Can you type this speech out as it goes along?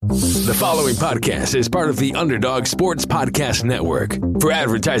The following podcast is part of the Underdog Sports Podcast Network. For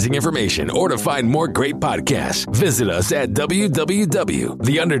advertising information or to find more great podcasts, visit us at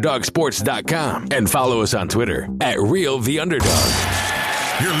www.theunderdogsports.com and follow us on Twitter at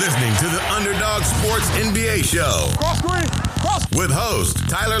RealTheUnderdog. You're listening to the Underdog Sports NBA show with host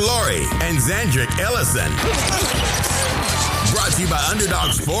Tyler Laurie and Zandrick Ellison. Brought to you by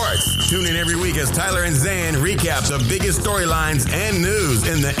Underdog Sports. Tune in every week as Tyler and Zan recap the biggest storylines and news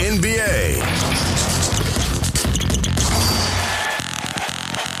in the NBA.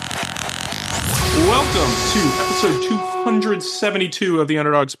 Welcome to episode 272 of the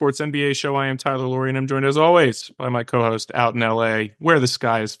Underdog Sports NBA show. I am Tyler Laurie, and I'm joined as always by my co-host out in LA, where the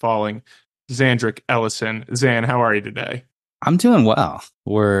sky is falling, Zandrick Ellison. Zan, how are you today? I'm doing well.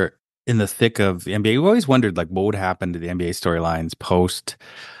 We're in the thick of the NBA. We've always wondered what would happen to the NBA storylines post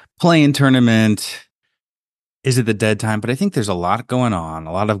play-in tournament. Is it the dead time? But I think there's a lot going on,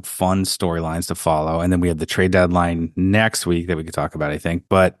 a lot of fun storylines to follow. And then we have the trade deadline next week that we could talk about, I think.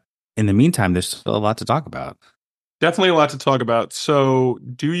 But in the meantime, there's still a lot to talk about. Definitely a lot to talk about. So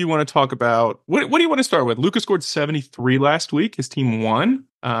do you want to talk about, what do you want to start with? Luka scored 73 last week. His team won.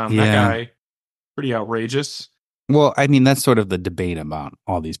 That guy, pretty outrageous. Well, I mean, that's sort of the debate about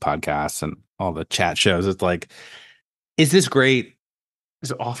all these podcasts and all the chat shows. It's like, is this great?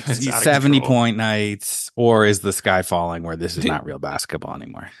 Is it offense 70-point nights, or is the sky falling where this is not real basketball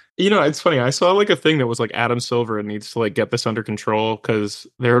anymore? You know, it's funny. I saw a thing that was Adam Silver needs to get this under control because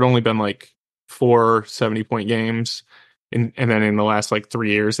there had only been 4 70-point games. And then in the last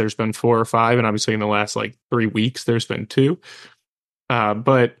 3 years, there's been 4 or 5. And obviously in the last 3 weeks, there's been 2.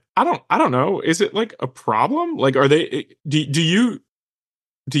 But I don't know. Is it a problem? Are they? Do you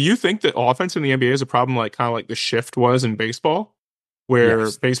think that offense in the NBA is a problem? Kind of the shift was in baseball,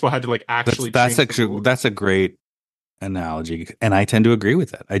 where baseball had to actually. That's a great analogy, and I tend to agree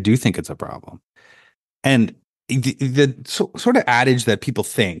with it. I do think it's a problem, and the sort of adage that people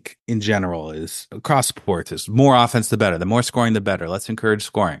think in general is across sports is more offense the better, the more scoring the better. Let's encourage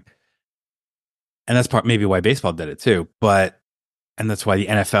scoring, and that's maybe why baseball did it too, and that's why the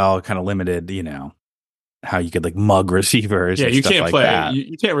NFL kind of limited, how you could mug receivers. Yeah, you can't play. That.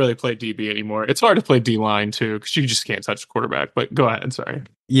 You can't really play DB anymore. It's hard to play D line too because you just can't touch the quarterback. But go ahead. Sorry.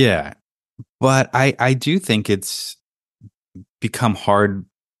 Yeah, but I do think it's become hard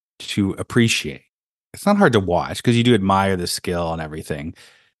to appreciate. It's not hard to watch because you do admire the skill and everything.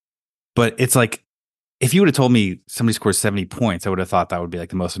 But it's if you would have told me somebody scores 70 points, I would have thought that would be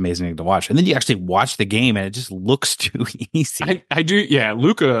the most amazing thing to watch. And then you actually watch the game and it just looks too easy. I do. Yeah.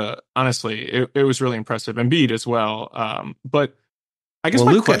 Luka, honestly, it was really impressive. Embiid as well. But I guess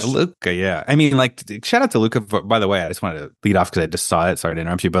Luka, yeah. I mean, shout out to Luka. By the way, I just wanted to lead off because I just saw it. Sorry to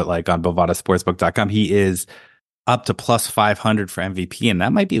interrupt you, but on BovadaSportsbook.com, he is up to plus 500 for MVP, and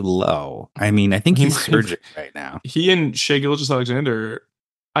that might be low. I mean, I think he's surging right now. He and Shai Gilgeous-Alexander,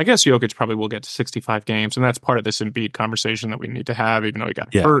 I guess Jokic probably will get to 65 games, and that's part of this Embiid conversation that we need to have, even though he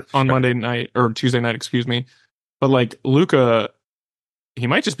got hurt on Monday night, or Tuesday night, excuse me. But Luka, he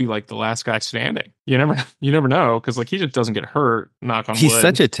might just be the last guy standing. You never know, because he just doesn't get hurt, knock on wood. He's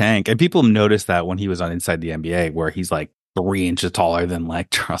such a tank, and people noticed that when he was on Inside the NBA, where he's 3 inches taller than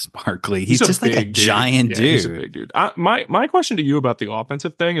Charles Barkley. He's just a giant dude. He's a big dude. My question to you about the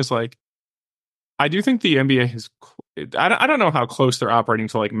offensive thing is I do think the NBA has. I don't know how close they're operating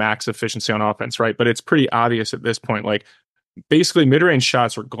to max efficiency on offense, right? But it's pretty obvious at this point. Basically, mid-range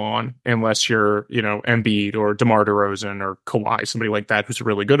shots are gone unless you're Embiid or DeMar DeRozan or Kawhi, somebody like that who's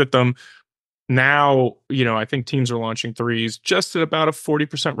really good at them. Now, I think teams are launching threes just at about a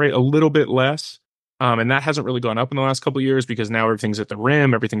 40% rate, a little bit less. And that hasn't really gone up in the last couple of years because now everything's at the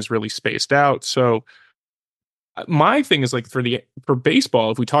rim, everything's really spaced out. So my thing is for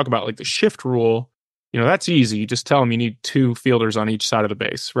baseball, if we talk about the shift rule, that's easy. You just tell them you need 2 fielders on each side of the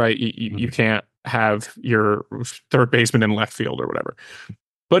base, right? You can't have your third baseman in left field or whatever.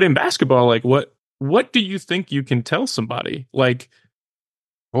 But in basketball, what do you think you can tell somebody?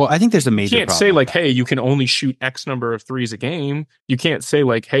 Well, I think there's a major. You can't say hey, you can only shoot X number of threes a game. You can't say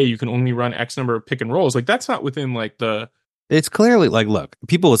hey, you can only run X number of pick and rolls. That's not within the. It's clearly look,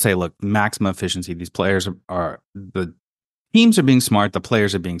 people will say, look, maximum efficiency. These players are the teams are being smart. The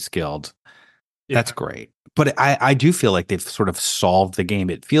players are being skilled. Yeah. That's great. But I do feel like they've sort of solved the game.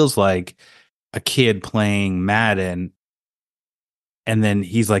 It feels like a kid playing Madden. And then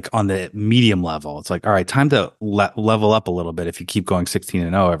he's on the medium level. It's all right, time to level up a little bit. If you keep going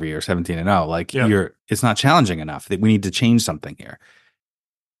 16-0 every year, 17-0, it's not challenging enough. We need to change something here.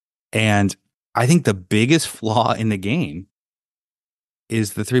 And I think the biggest flaw in the game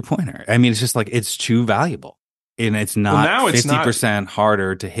is the 3-pointer. I mean, it's just it's too valuable. And it's not 50%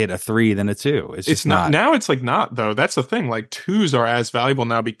 harder to hit a 3 than a 2. It's just not. Now it's like not, though. That's the thing. Like 2s are as valuable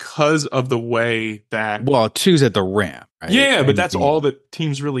now because of the way that. Well, 2's at the rim. Right? Yeah, but that's all that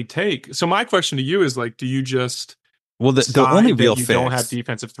teams really take. So my question to you is like, do you just. Well, the only real fix. You don't have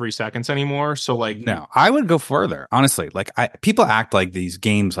defensive 3 seconds anymore. So like. No, I would go further. Honestly, like people act like these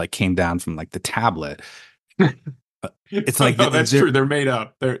games like came down from like the tablet. It's like no, that's true. They're made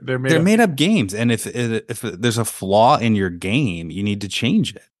up. They're made up games, and if there's a flaw in your game, you need to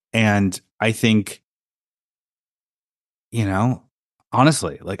change it. And I think,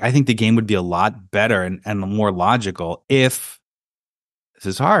 honestly, like I think the game would be a lot better and more logical if this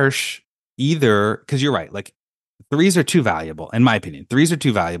is harsh. Either because you're right, like 3s are too valuable, in my opinion. 3s are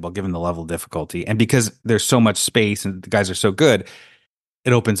too valuable given the level of difficulty, and because there's so much space and the guys are so good,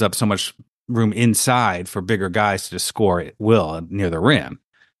 it opens up so much room inside for bigger guys to just score at will near the rim.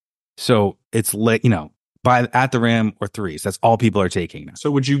 So it's like, at the rim or 3s. That's all people are taking now.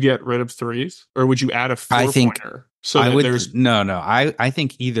 So would you get rid of 3s or would you add a 4-pointer? I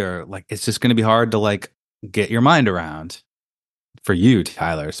think either like it's just going to be hard to like get your mind around for you,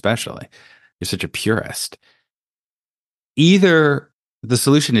 Tyler, especially. You're such a purist. Either the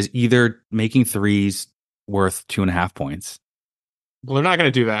solution is either making 3s worth 2.5 points. Well, they're not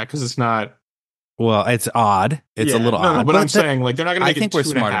going to do that because it's not. Well, it's odd. It's a little odd. But I'm saying like they're not going to make it 2.5. I think we're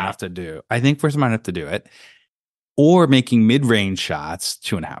smart enough to do. I think we're smart enough to do it. Or making mid-range shots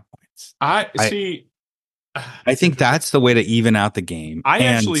 2.5 points. I think that's the way to even out the game. I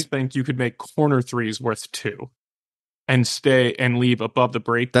actually think you could make corner 3s worth 2 and stay and leave above the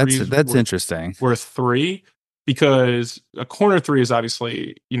break. That's interesting. Worth 3. Because a corner 3 is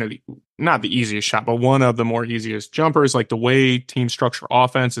obviously, not the easiest shot, but one of the more easiest jumpers. Like the way teams structure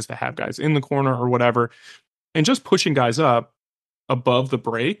offense is to have guys in the corner or whatever. And just pushing guys up above the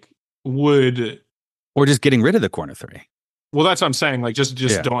break would. Or just getting rid of the corner 3. Well, that's what I'm saying. Like just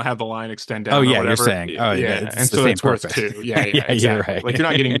don't have the line extend down. Oh, yeah, or you're saying. Oh, yeah. And so it's worth 2. Yeah, exactly. You're right. Like you're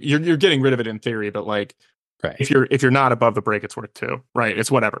not getting, you're getting rid of it in theory, but like. Right. If you're not above the break, it's worth 2, right? It's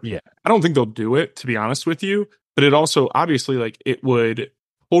whatever. Yeah. I don't think they'll do it, to be honest with you. But it also obviously like it would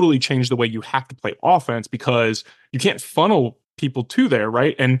totally change the way you have to play offense because you can't funnel people to there,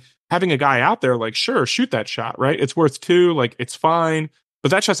 right? And having a guy out there like, sure, shoot that shot, right? It's worth 2, like it's fine,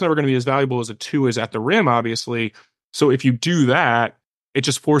 but that shot's never going to be as valuable as a 2 is at the rim, obviously. So if you do that, it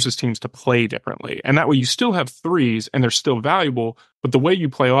just forces teams to play differently. And that way you still have 3s and they're still valuable, but the way you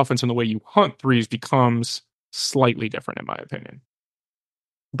play offense and the way you hunt 3s becomes slightly different, in my opinion.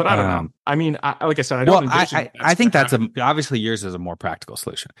 But I don't know. I mean, like I said, I don't. I think that's obviously yours is a more practical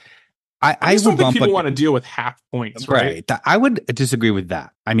solution. I just don't think people want to deal with half points, right? I would disagree with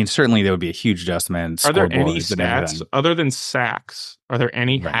that. I mean, certainly there would be a huge adjustment. Are there any stats other than sacks? Are there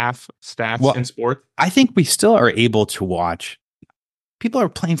any half stats in sport? I think we still are able to watch. People are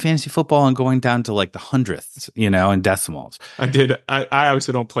playing fantasy football and going down to like the hundredths, and decimals. I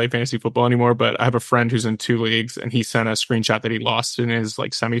obviously don't play fantasy football anymore, but I have a friend who's in 2 leagues and he sent a screenshot that he lost in his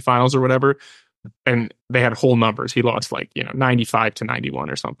like semifinals or whatever. And they had whole numbers. He lost like, 95 to 91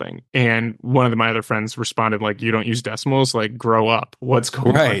 or something. And one of my other friends responded like, you don't use decimals, like grow up. What's going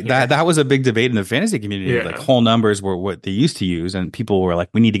on? Right. That was a big debate in the fantasy community. Yeah. Like whole numbers were what they used to use. And people were like,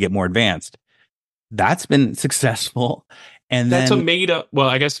 we need to get more advanced. That's been successful. And that's then, a made up. Well,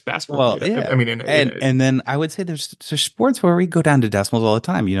 I guess basketball. Well, yeah. I mean, and then I would say there's sports where we go down to decimals all the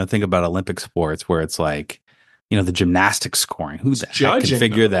time. Think about Olympic sports where it's like, the gymnastics scoring. Who the heck can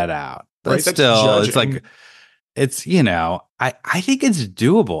figure that out? But right, still, it's like, it's I think it's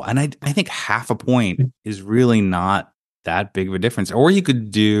doable, and I think half a point is really not that big of a difference. Or you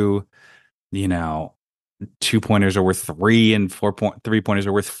could do, 2-pointers are worth 3 and 3-pointers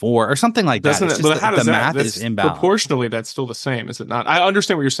are worth 4 or something like that. But how does the that? math is imbalanced. Proportionally, that's still the same, is it not? I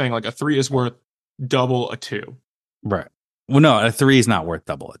understand what you're saying. Like a 3 is worth double a 2. Right. Well, no, a 3 is not worth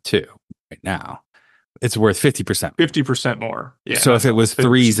double a 2 right now. It's worth 50%. 50% more. Yeah. So if it was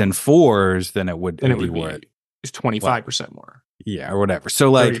 3s and 4s, then it would be worth. It's 25% more. Yeah, or whatever.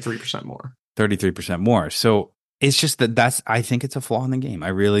 So like 33% more. 33% more. So it's just that's. I think it's a flaw in the game. I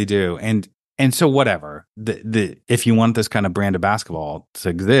really do. And so whatever, if you want this kind of brand of basketball to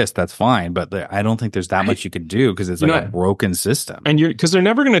exist, that's fine. But I don't think there's that much you could do because it's like a broken system. And because they're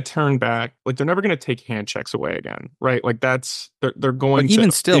never going to turn back, like they're never going to take hand checks away again, right? Like they're going. But even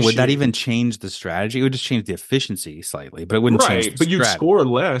still, would that even change the strategy? It would just change the efficiency slightly, but it wouldn't change. But you'd score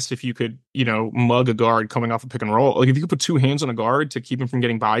less if you could, mug a guard coming off a pick and roll. Like if you could put 2 hands on a guard to keep him from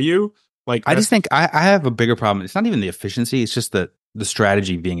getting by you. Like I just think I have a bigger problem. It's not even the efficiency; it's just the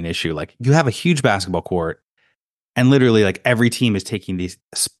strategy being an issue. Like you have a huge basketball court, And literally, like, every team is taking these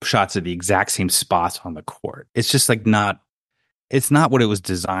shots at the exact same spots on the court. It's just like it's not what it was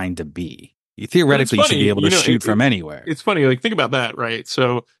designed to be. Theoretically, you should be able to shoot from anywhere. It's funny, like, think about that, right?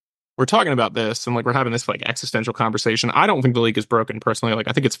 So we're talking about this and like we're having this like existential conversation. I don't think the league is broken personally. Like,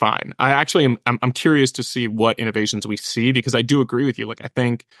 I think it's fine. I actually I'm curious to see what innovations we see, because I do agree with you. Like, I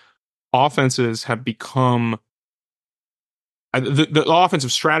think offenses have become the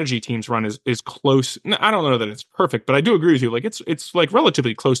offensive strategy teams run is close. I don't know that it's perfect, but I do agree with you. Like, it's like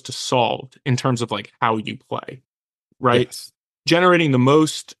relatively close to solved in terms of like how you play, right? Yes. Generating the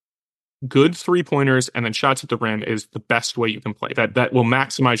most good 3-pointers and then shots at the rim is the best way you can play. That will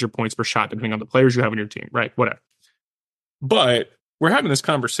maximize your points per shot depending on the players you have on your team, right? Whatever. But we're having this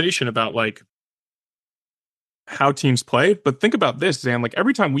conversation about like how teams play. But think about this, Zan. Like,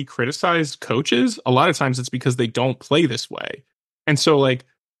 every time we criticize coaches, a lot of times it's because they don't play this way. And so like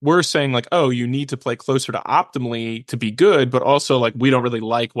we're saying like, oh, you need to play closer to optimally to be good, but also like we don't really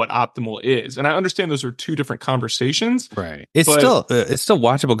like what optimal is. And I understand those are two different conversations. Right. It's still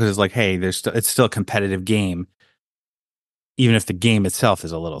watchable because it's like, hey, it's still a competitive game, even if the game itself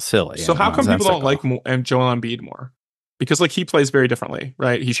is a little silly. So how come people don't like Joel Embiid more? Because like he plays very differently,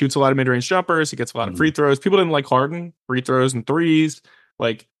 right? He shoots a lot of mid-range jumpers. He gets a lot of free throws. People didn't like Harden, free throws and threes.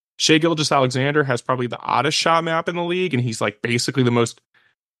 Like, Shai Gilgeous-Alexander has probably the oddest shot map in the league, and he's like basically the most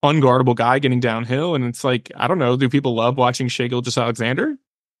unguardable guy getting downhill. And it's like, I don't know, do people love watching Shai Gilgeous-Alexander?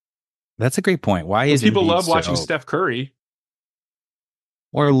 That's a great point. Why is people love watching Steph Curry?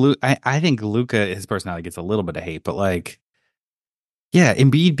 Or I think Luka, his personality gets a little bit of hate, but like, yeah,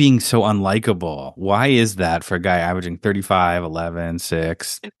 Embiid being so unlikable. Why is that for a guy averaging 35, 11,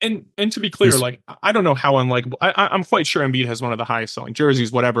 6? And to be clear, like, I don't know how unlikable. I'm quite sure Embiid has one of the highest selling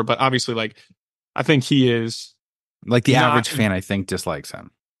jerseys, whatever. But obviously, like, I think he is like the average fan. I think dislikes him.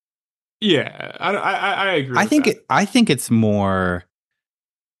 Yeah, I agree. I think it's more.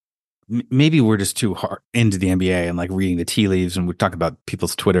 Maybe we're just too hard into the NBA and like reading the tea leaves, and we talk about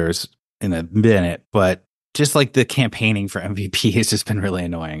people's Twitters in a minute, but just like the campaigning for MVP has just been really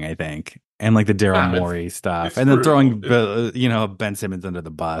annoying, I think. And like the Daryl Morey stuff. And then throwing, Ben Simmons under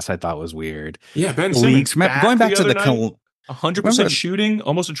the bus, I thought was weird. Yeah, Ben Simmons. Going back to the 100% shooting,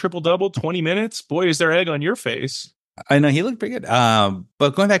 almost a triple-double, 20 minutes. Boy, is there egg on your face. I know, he looked pretty good.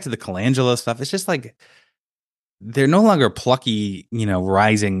 But going back to the Colangelo stuff, it's just like they're no longer a plucky,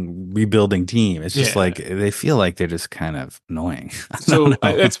 rising, rebuilding team. It's just like they feel like they're just kind of annoying. So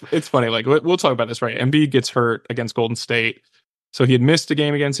it's funny. Like, we'll talk about this, right? Embiid gets hurt against Golden State. So he had missed a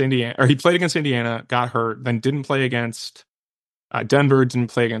game against Indiana, or he played against Indiana, got hurt, then didn't play against Denver,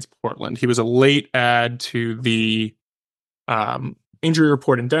 didn't play against Portland. He was a late add to the injury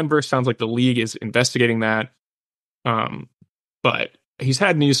report in Denver. Sounds like the league is investigating that. But he's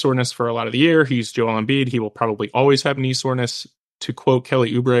had knee soreness for a lot of the year. He's Joel Embiid. He will probably always have knee soreness. To quote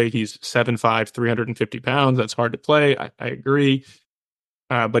Kelly Oubre, he's 7'5", 350 pounds. That's hard to play. I agree.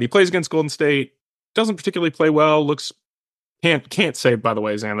 But he plays against Golden State. Doesn't particularly play well. Can't say, by the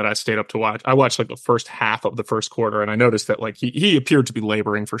way, Zan, that I stayed up to watch. I watched like the first half of the first quarter, and I noticed that like he appeared to be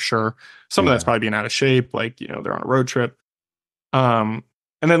laboring for sure. Some of that's probably being out of shape. Like, they're on a road trip. And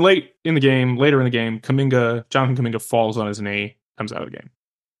then later in the game, Jonathan Kuminga falls on his knee, comes out of the game.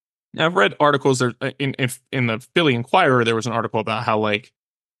 Now, I've read articles there in the Philly Inquirer. There was an article about how like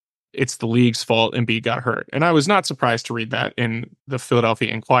it's the league's fault Embiid got hurt, and I was not surprised to read that in the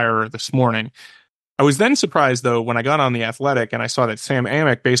Philadelphia Inquirer this morning. I was then surprised though when I got on The Athletic and I saw that Sam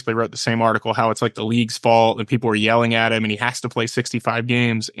Amick basically wrote the same article, how it's like the league's fault and people were yelling at him and he has to play 65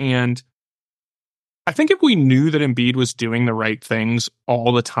 games. And I think if we knew that Embiid was doing the right things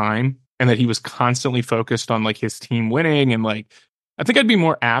all the time and that he was constantly focused on like his team winning, and like, I think I'd be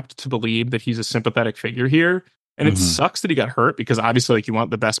more apt to believe that he's a sympathetic figure here. And it sucks that he got hurt, because obviously like you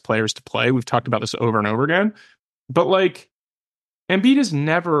want the best players to play. We've talked about this over and over again, but like Embiid is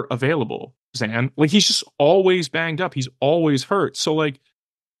never available, Zan. Like, he's just always banged up. He's always hurt. So like,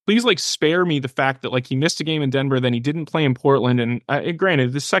 please like spare me the fact that like he missed a game in Denver, then he didn't play in Portland. And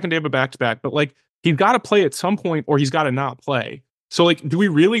granted, the second day of a back-to-back, but like he's got to play at some point or he's got to not play. So like, do we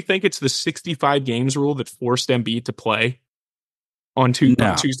really think it's the 65 games rule that forced Embiid to play on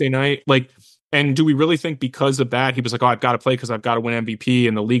Tuesday night? Like, and do we really think because of that, he was like, oh, I've got to play because I've got to win MVP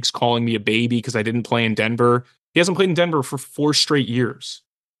and the league's calling me a baby because I didn't play in Denver? He hasn't played in Denver for 4 straight years.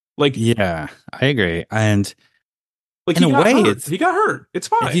 Like, yeah, I agree. And like, in a way, he got hurt. It's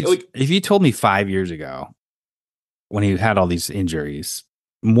fine. If you told me 5 years ago, when he had all these injuries,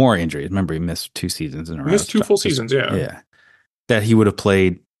 more injuries, remember he missed 2 seasons in a row. He missed 2 full seasons, yeah. That he would have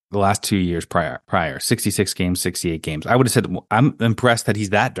played the last 2 years prior, 66 games, 68 games. I would have said, I'm impressed that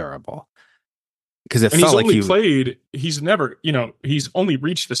he's that durable. because it and felt he's never, he's only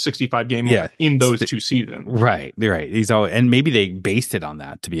reached the 65 game mark in those 2 seasons. Right. He's always, and maybe they based it on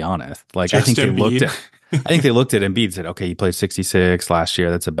that, to be honest. Like, Just I think Embiid. they looked at Embiid and said, okay, he played 66 last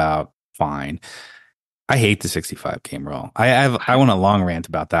year. That's about fine. I hate the 65 game rule. I want a long rant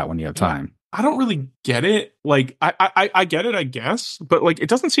about that when you have time. I don't really get it. Like, I get it, I guess, but like, it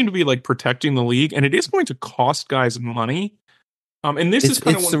doesn't seem to be like protecting the league, and it is going to cost guys money. And this is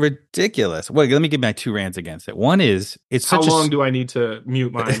kind of ridiculous. Wait, let me give my 2 rants against it. One is, how long do I need to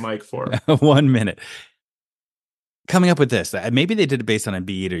mute my mic for? 1 minute. Coming up with this, maybe they did it based on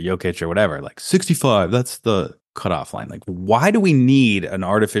Embiid or Jokic or whatever. Like 65, that's the cutoff line. Like, why do we need an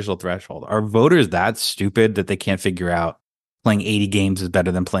artificial threshold? Are voters that stupid that they can't figure out playing 80 games is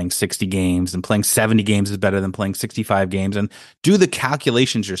better than playing 60 games, and playing 70 games is better than playing 65 games? And do the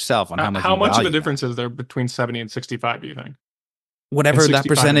calculations yourself on how much of a difference is there between 70 and 65, do you think? Whatever that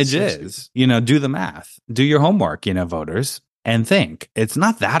percentage is, do the math, do your homework, voters, and think. It's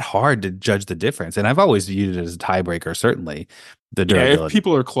not that hard to judge the difference. And I've always viewed it as a tiebreaker, certainly. The durability.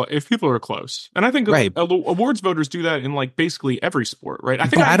 If people are close. And I think awards voters do that in like basically every sport, right?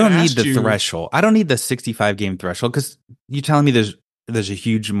 I don't need the threshold. I don't need the 65 game threshold, because you're telling me there's a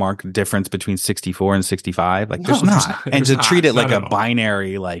huge marked difference between 64 and 65. Like, there's not. And to treat it like a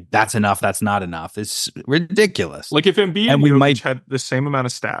binary, like that's enough, that's not enough, is ridiculous. Like, if Embiid and Jokic had the same amount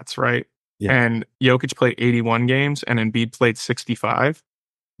of stats, right? Yeah. And Jokic played 81 games and Embiid played 65,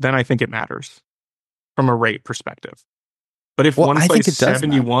 then I think it matters from a rate perspective. But if one plays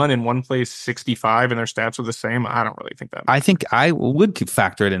 71 and one plays 65 and their stats are the same, I don't really think that matters. I think I would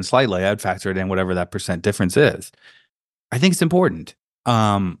factor it in slightly. I'd factor it in whatever that percent difference is. I think it's important.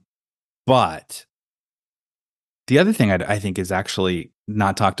 But the other thing I think is actually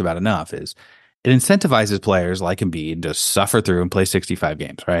not talked about enough is it incentivizes players like Embiid to suffer through and play 65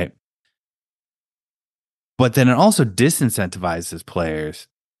 games, right? But then it also disincentivizes players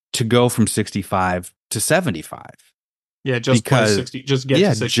to go from 65 to 75. Yeah, just get to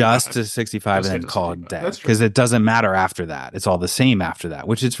 65. Just to 65 and then call it dead. Because it doesn't matter after that. It's all the same after that,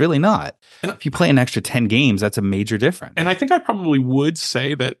 which it's really not. And if you play an extra 10 games, that's a major difference. And I think I probably would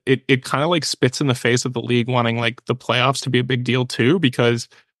say that it kind of like spits in the face of the league wanting like the playoffs to be a big deal too, because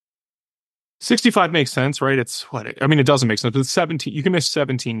 65 makes sense, right? It's it doesn't make sense, but it's 17. You can miss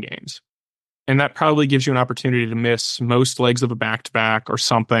 17 games. And that probably gives you an opportunity to miss most legs of a back-to-back or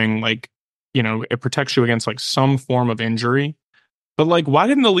something. Like, it protects you against like some form of injury. But like, why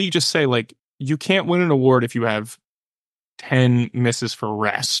didn't the league just say like, you can't win an award if you have 10 misses for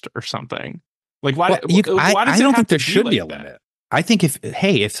rest or something? Like, why? I don't think there should be a limit. I think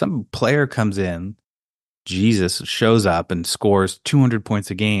if some player comes in, Jesus shows up and scores 200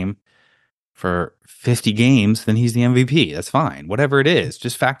 points a game for 50 games, then he's the MVP. That's fine. Whatever it is,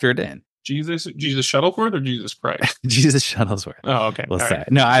 just factor it in. Jesus Shuttlesworth or Jesus Christ? Jesus Shuttlesworth. Oh, okay. We'll say.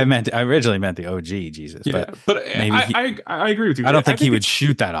 Right. No, I originally meant the OG Jesus. Yeah, but maybe I agree with you. I don't think he would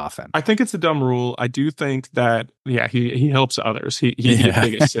shoot that often. I think it's a dumb rule. I do think that he helps others. He's the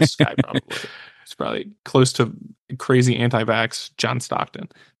big assist guy probably. He's probably close to crazy anti-vax John Stockton.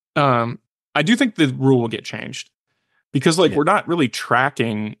 I do think the rule will get changed because we're not really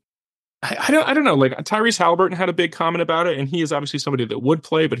tracking. I don't know. Like, Tyrese Halliburton had a big comment about it, and he is obviously somebody that would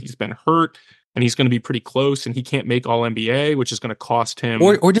play, but he's been hurt, and he's going to be pretty close, and he can't make All NBA, which is going to cost him.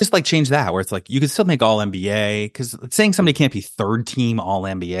 Or just like change that, where it's like you can still make All NBA, because saying somebody can't be third team All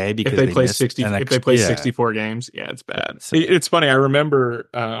NBA because if they play 64 games, it's bad. It's funny. I remember,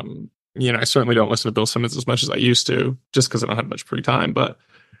 I certainly don't listen to Bill Simmons as much as I used to, just because I don't have much free time, but.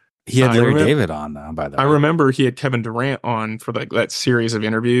 He had Larry David on, by the way. I remember he had Kevin Durant on for that series of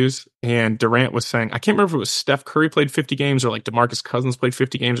interviews, and Durant was saying, I can't remember if it was Steph Curry played 50 games or like DeMarcus Cousins played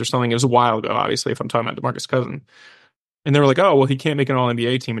 50 games or something. It was a while ago, obviously, if I'm talking about DeMarcus Cousins. And they were like, oh, well, he can't make an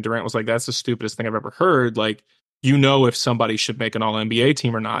All-NBA team. And Durant was like, that's the stupidest thing I've ever heard. Like, if somebody should make an All-NBA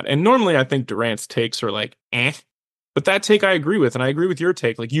team or not. And normally I think Durant's takes are like, But that take I agree with, and I agree with your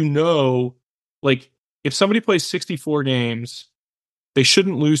take. Like, if somebody plays 64 games, they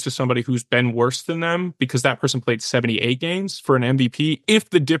shouldn't lose to somebody who's been worse than them because that person played 78 games for an MVP if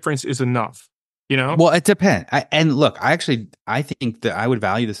the difference is enough, Well, it depends. I think that I would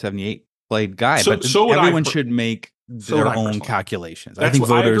value the 78 played guy, but everyone should make their own calculations. I think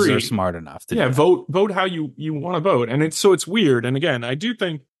voters are smart enough to do that. Vote how you want to vote. And it's weird. And again, I do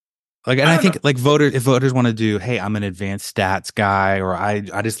think I think if voters want to do, hey, I'm an advanced stats guy, or I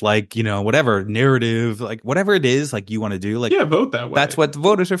just like, whatever narrative, like whatever it is, like you want to do, like, vote that way. That's what the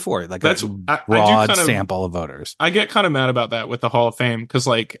voters are for. Like that's a broad sample of voters. I get kind of mad about that with the Hall of Fame. Cause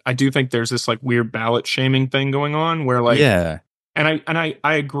I do think there's this weird ballot shaming thing going on where I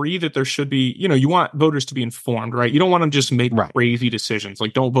agree that there should be, you want voters to be informed, right? You don't want to just make crazy decisions.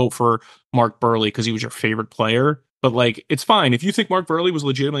 Like, don't vote for Mark Burley because he was your favorite player. But like, it's fine if you think Mark Burley was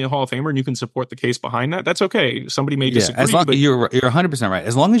legitimately a Hall of Famer and you can support the case behind that. That's okay. Somebody may disagree. As long, but you're 100% right.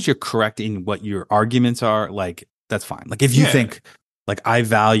 As long as you're correct in what your arguments are, like that's fine. Like if you think like I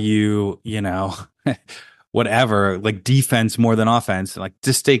value, whatever, like defense more than offense, like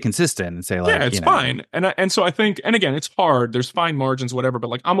just stay consistent and say like, it's fine. And so I think, and again, it's hard. There's fine margins, whatever.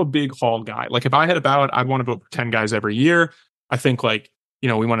 But like, I'm a big Hall guy. Like if I had a ballot, I'd want to vote for 10 guys every year. I think like,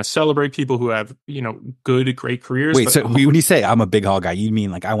 we want to celebrate people who have, great careers. Wait, so when you say I'm a big Hall guy, you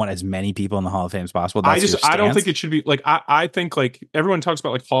mean like I want as many people in the Hall of Fame as possible? I don't think it should be like, I think like everyone talks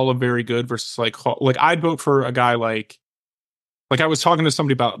about like Hall of very good versus like I'd vote for a guy like I was talking to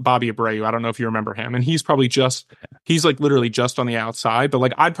somebody about Bobby Abreu. I don't know if you remember him. And he's probably he's like literally just on the outside. But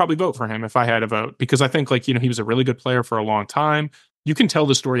like I'd probably vote for him if I had a vote because I think like, he was a really good player for a long time. You can tell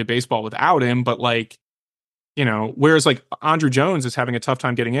the story of baseball without him. But like, whereas like Andrew Jones is having a tough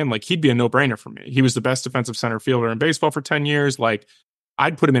time getting in, like he'd be a no-brainer for me. He was the best defensive center fielder in baseball for 10 years. Like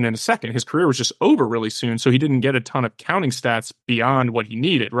I'd put him in a second. His career was just over really soon. So he didn't get a ton of counting stats beyond what he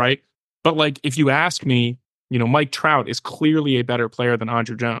needed. Right. But like, if you ask me, Mike Trout is clearly a better player than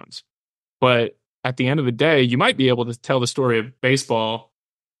Andrew Jones. But at the end of the day, you might be able to tell the story of baseball.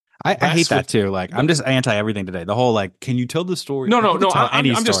 I hate that too. Like, I'm just anti everything today. The whole like, can you tell the story? No. I'm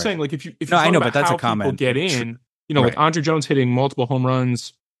just saying, like, if you I know, but that's a comment. Get in, like Andrew Jones hitting multiple home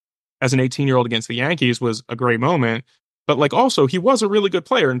runs as an 18-year-old against the Yankees was a great moment. But like, also, he was a really good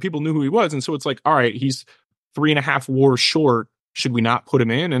player, and people knew who he was. And so it's like, all right, he's 3.5 WARs short. Should we not put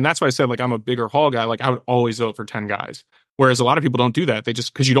him in? And that's why I said, like, I'm a bigger Hall guy. Like, I would always vote for 10 guys. Whereas a lot of people don't do that. They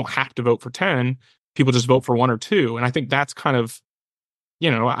just, because you don't have to vote for 10, people just vote for 1 or 2. And I think that's kind of,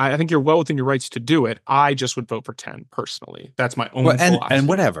 I think you're well within your rights to do it. I just would vote for 10 personally. That's my own philosophy. And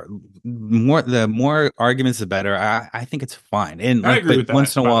whatever. The more arguments, the better. I think it's fine. And I agree with that,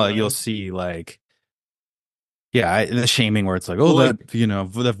 once in a while, you'll see like, the shaming where it's like, the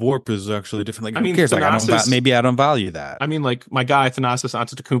VORP is actually different. Like, who cares? Like, maybe I don't value that. I mean, like, my guy Thanasis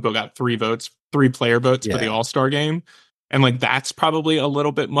Antetokounmpo got 3 player votes for the All-Star game. And, like, that's probably a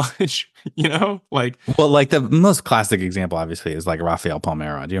little bit much, Like, well, like, the most classic example, obviously, is, like, Rafael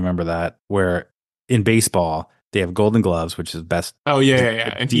Palmeiro. Do you remember that? Where in baseball, they have Golden Gloves, which is best. Oh,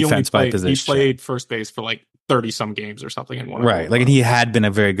 yeah. And defense by position. He played first base for, like, 30-some games or something in one. Right. Like, and he had been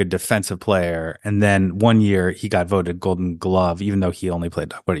a very good defensive player. And then one year he got voted Golden Glove, even though he only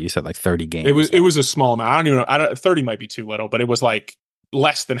played, what you said, like 30 games. It was a small amount. I don't even know. 30 might be too little, but it was like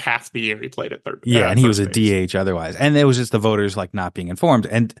less than half the year he played at 30. Yeah, and he was a DH otherwise. And it was just the voters like not being informed.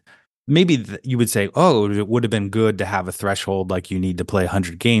 And maybe you would say, it would have been good to have a threshold like you need to play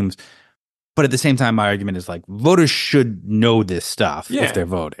 100 games. But at the same time, my argument is like voters should know this stuff if they're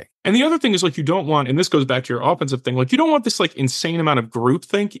voting. And the other thing is like you don't want, and this goes back to your offensive thing, like you don't want this like insane amount of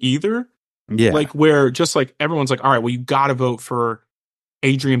groupthink either. Yeah. Like where just like everyone's like, all right, well, you got to vote for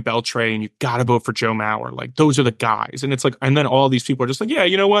Adrian Beltre and you got to vote for Joe Mauer. Like those are the guys. And it's like, and then all these people are just like, yeah,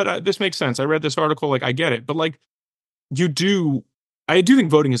 you know what? This makes sense. I read this article. Like I get it. But like I do think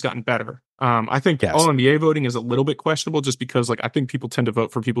voting has gotten better. I think all NBA voting is a little bit questionable just because like I think people tend to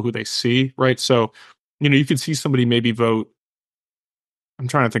vote for people who they see, right? So, you could see somebody maybe vote. I'm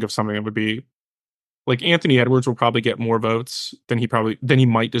trying to think of something that would be like Anthony Edwards will probably get more votes than he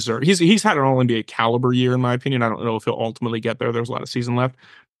might deserve. He's had an all NBA caliber year, in my opinion. I don't know if he'll ultimately get there. There's a lot of season left,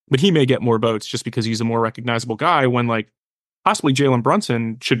 but he may get more votes just because he's a more recognizable guy when like possibly Jalen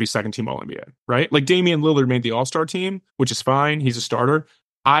Brunson should be second team all NBA, right? Like Damian Lillard made the All-Star team, which is fine. He's a starter.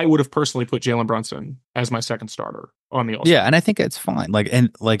 I would have personally put Jalen Brunson as my second starter on the All-Star. Yeah, and I think it's fine.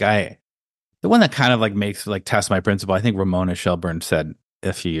 The one that kind of like makes like test my principle, I think Ramona Shelburne said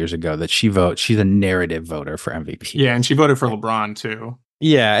a few years ago that she's a narrative voter for MVP. Yeah, and she voted for LeBron too.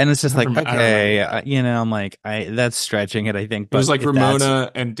 Yeah, and it's just like, okay, I'm like, that's stretching it, I think. But it was like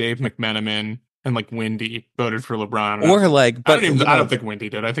Ramona and Dave McMenamin and like Wendy voted for LeBron. Or like, but I don't think Wendy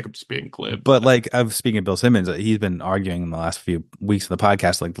did. I think I'm just being glib. But like, I was speaking of Bill Simmons, he's been arguing in the last few weeks of the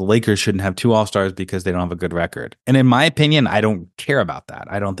podcast, like the Lakers shouldn't have 2 All-Stars because they don't have a good record. And in my opinion, I don't care about that.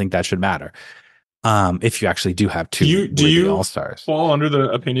 I don't think that should matter. If you actually do have 2 All-Stars. Fall under the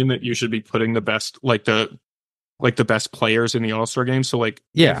opinion that you should be putting the best, the best players in the All-Star game. So like,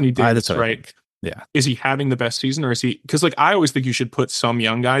 Anthony Davis, right? Yeah. Is he having the best season or is he, because like I always think you should put some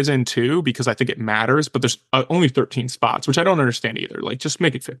young guys in too, because I think it matters, but there's only 13 spots, which I don't understand either. Like just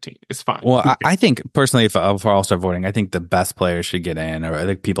make it 15. It's fine. Well, I think personally, for All-Star voting, I think the best players should get in, or I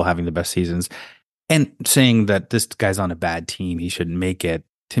think people having the best seasons, and saying that this guy's on a bad team, he shouldn't make it,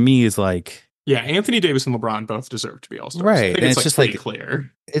 to me is like, Yeah, Anthony Davis and LeBron both deserve to be All-Stars. Right. I think And it's it's just pretty like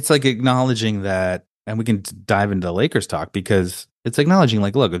clear. It's like acknowledging that, and we can dive into Lakers talk because it's acknowledging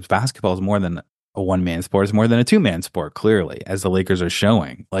like, look, basketball is more than a one-man sport. It's more than a two-man sport, clearly, as the Lakers are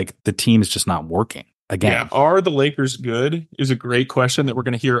showing. Like the team is just not working again. Yeah, are the Lakers good is a great question that we're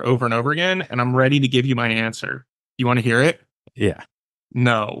going to hear over and over again, and I'm ready to give you my answer. You want to hear it? Yeah.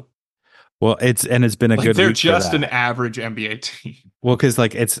 No. Well, it's been a good They're week for just an that. average NBA team. Well, because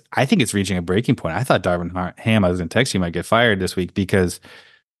like I think it's reaching a breaking point. I thought Darvin Ham, I was going to text you, might get fired this week because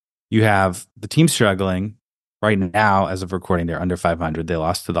you have the team struggling right now. As of recording, they're under 500. They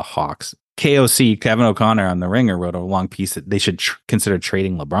lost to the Hawks. KOC, Kevin O'Connor on the Ringer wrote a long piece that they should consider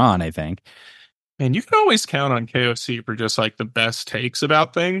trading LeBron, I think. And you can always count on KOC for just like the best takes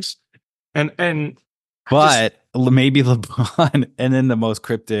about things. But maybe LeBron, and then the most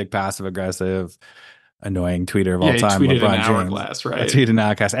cryptic, passive aggressive, annoying tweeter of all time, tweeted LeBron an James. hourglass, right? Tweeted an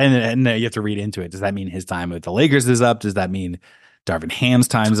hourglass, and you have to read into it. Does that mean his time with the Lakers is up? Does that mean Darvin Ham's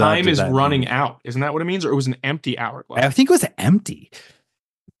time's up? Time is running out. Isn't that what it means? Or it was an empty hourglass? I think it was empty.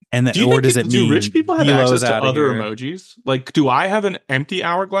 And then, do rich people have access to other here? emojis? Like, do I have an empty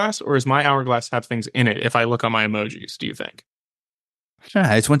hourglass, or does my hourglass have things in it if I look on my emojis? Do you think?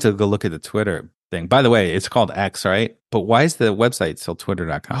 I just went to go look at the Twitter thing. By the way, it's called X, right? But why is the website still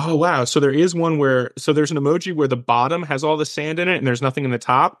twitter.com? Oh, wow. So there is one so there's an emoji where the bottom has all the sand in it and there's nothing in the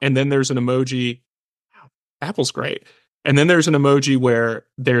top. And then there's an emoji. Apple's great. And then there's an emoji where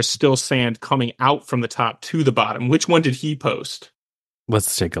there's still sand coming out from the top to the bottom. Which one did he post?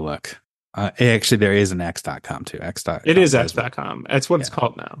 Let's take a look. Actually, there is an X.com too. X.com. It is X.com. That's what it's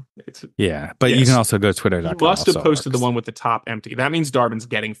called now. But you can also go to twitter.com. He must have posted the one with the top empty. That means Darvin's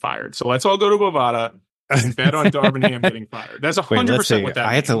getting fired. So let's all go to Bovada and bet on Darvin Ham getting fired. That's 100% what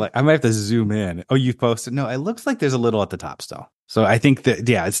that means. I might have to zoom in. Oh, you posted? No, it looks like there's a little at the top still. So I think that,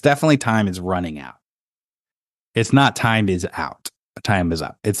 it's definitely time is running out. It's not time is out. Time is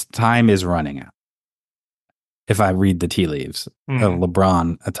up. It's time is running out. If I read the tea leaves of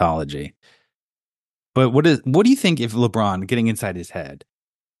LeBron atology. But what do you think if LeBron, getting inside his head,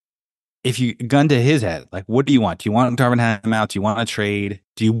 if you gun to his head, like, what do you want? Do you want Darvin Ham out? Do you want a trade?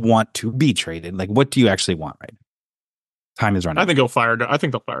 Do you want to be traded? Like, what do you actually want right now? Time is running. I think they'll fire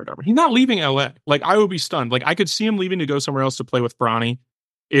Darvin. He's not leaving LA. Like, I would be stunned. Like, I could see him leaving to go somewhere else to play with Bronny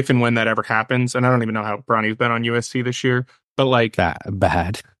if and when that ever happens. And I don't even know how Bronny's been on USC this year, but like that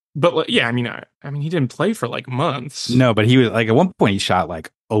bad. But like, yeah, I mean, he didn't play for like months. No, but he was like, at one point he shot like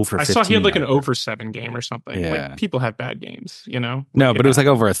 0 for 15. I saw he had like an 0 for 7 game or something. Yeah. Like, people have bad games, you know? No, but it was like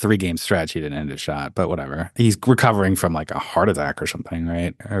over a 3-game stretch. He didn't end his shot, but whatever. He's recovering from like a heart attack or something,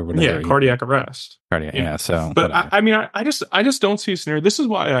 right? Or whatever. Yeah, cardiac arrest. Yeah. So, but I just don't see a scenario. This is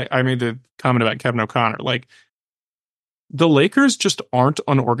why I made the comment about Kevin O'Connor. Like, the Lakers just aren't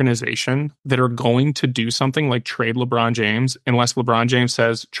an organization that are going to do something like trade LeBron James unless LeBron James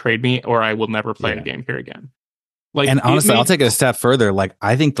says, trade me or I will never play a game here again. Like, and honestly, I'll take it a step further. Like,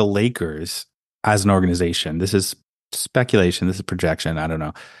 I think the Lakers as an organization, this is speculation, this is projection, I don't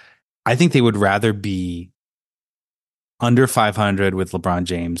know. I think they would rather be under 500 with LeBron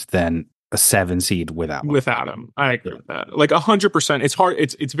James than a 7 seed without him. I agree with that. Like 100%. It's hard.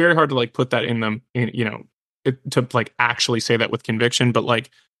 It's very hard to like put that in them, to like actually say that with conviction. But like,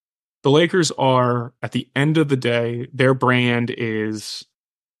 the Lakers are, at the end of the day, their brand is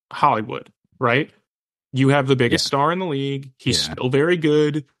Hollywood, right? You have the biggest star in the league. He's still very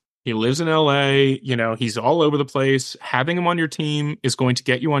good. He lives in LA. He's all over the place. Having him on your team is going to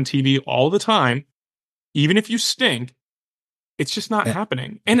get you on TV all the time. Even if you stink, it's just not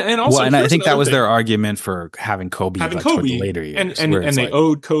happening. And also, I think that was their argument for having Kobe toward the later years. And they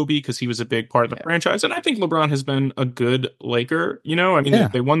owed Kobe because he was a big part of the franchise. And I think LeBron has been a good Laker.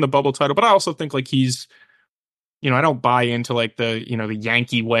 They won the bubble title, but I also think like he's, I don't buy into like the, the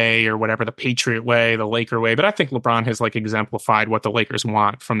Yankee way or whatever, the Patriot way, the Laker way. But I think LeBron has like exemplified what the Lakers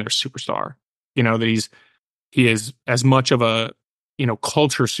want from their superstar. That he is as much of a,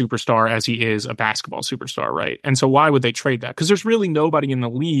 culture superstar as he is a basketball superstar, right? And so why would they trade that? Because there's really nobody in the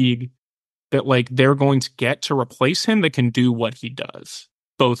league that like they're going to get to replace him that can do what he does,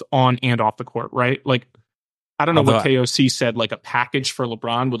 both on and off the court, right? Like, I don't know what KOC said like a package for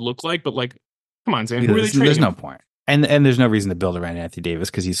LeBron would look like, but like, come on, Zan, there's no point. And there's no reason to build around Anthony Davis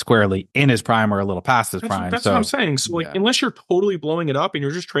because he's squarely in his prime or a little past his prime. That's what I'm saying. So like, unless you're totally blowing it up and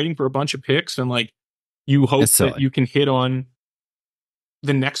you're just trading for a bunch of picks and like you hope that you can hit on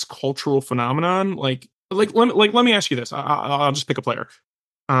the next cultural phenomenon, let me ask you this. I'll just pick a player.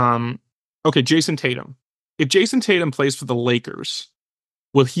 Okay, Jason Tatum. If Jason Tatum plays for the Lakers,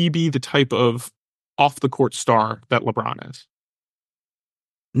 will he be the type of off the court star that LeBron is?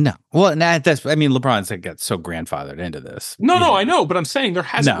 No. Well, that's, I mean, LeBron's got so grandfathered into this. No, I know, but I'm saying there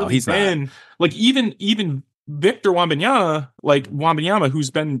hasn't really he's been, like, even Victor Wembanyama,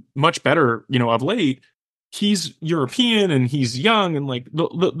 who's been much better, of late. He's European and he's young, and like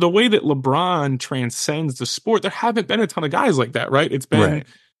the way that LeBron transcends the sport, there haven't been a ton of guys like that, right? It's been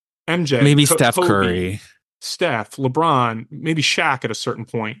MJ, maybe Steph Kobe, Curry, Steph, LeBron, maybe Shaq at a certain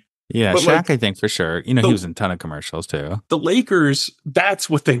point. Yeah, but Shaq, I think for sure. He was in a ton of commercials too. The Lakers, that's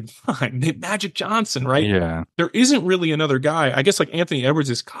what they want. They have Magic Johnson, right? Yeah. There isn't really another guy. I guess like Anthony Edwards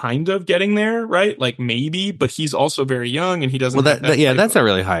is kind of getting there, right? Like maybe, but he's also very young and he doesn't. Well, that's a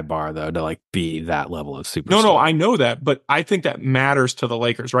really high bar though to like be that level of superstar. No, I know that, but I think that matters to the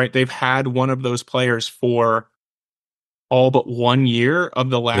Lakers, right? They've had one of those players for all but 1 year of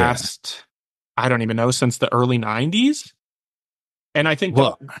the last, I don't even know, since the early 90s. And I think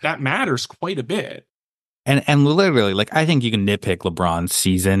that matters quite a bit. And literally, like, I think you can nitpick LeBron's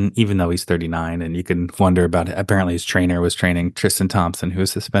season, even though he's 39, and you can wonder about it. Apparently, his trainer was training Tristan Thompson, who was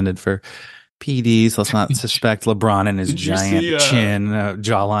suspended for PDs. Let's not suspect LeBron and his giant chin,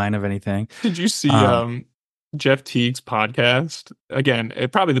 jawline of anything. Did you see Jeff Teague's podcast? Again,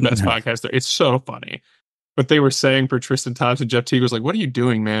 probably the best podcast there. It's so funny. But they were saying for Tristan Thompson, Jeff Teague was like, "What are you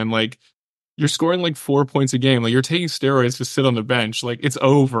doing, man? Like, you're scoring like 4 points a game. Like, you're taking steroids to sit on the bench. Like, it's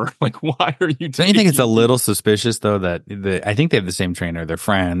over. Like, why are you Don't you think it's a little suspicious, though, that I think they have the same trainer. They're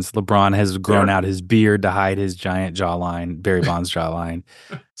friends. LeBron has grown out his beard to hide his giant jawline, Barry Bonds jawline.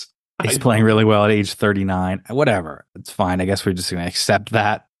 He's playing really well at age 39. Whatever. It's fine. I guess we're just going to accept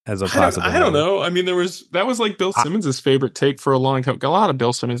that as a possibility. I don't know. I mean, that was like Bill Simmons' favorite take for a long time. A lot of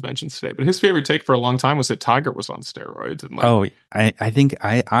Bill Simmons mentions today, but his favorite take for a long time was that Tiger was on steroids. And like, I think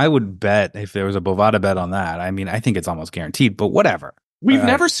I would bet if there was a Bovada bet on that. I mean, I think it's almost guaranteed, but whatever. We've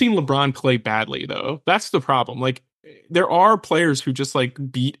never seen LeBron play badly, though. That's the problem. Like, there are players who just like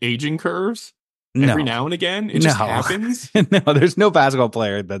beat aging curves every now and again. It just happens. No, there's no basketball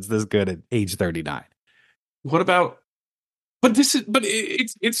player that's this good at age 39. What about? But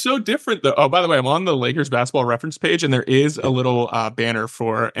it's so different though. Oh, by the way, I'm on the Lakers basketball reference page, and there is a little banner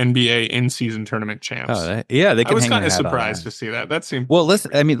for NBA in-season tournament champs. Oh, yeah, they can. I was kind of surprised to see that. That seemed well. Let's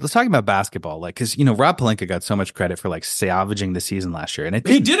talk about basketball, like, because Rob Pelinka got so much credit for like salvaging the season last year, and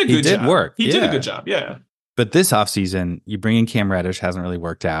he did a good job. Work. He did a good job. Yeah. But this offseason, you bring in Cam Reddish, hasn't really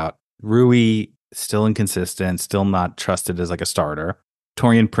worked out. Rui still inconsistent, still not trusted as like a starter.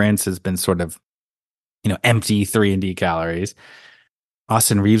 Taurean Prince has been sort of empty 3-and-D calories.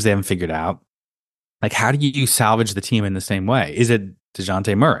 Austin Reeves, they haven't figured out. Like, how do you salvage the team in the same way? Is it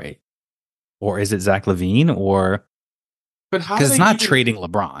DeJounte Murray? Or is it Zach LaVine? Or because it's not trading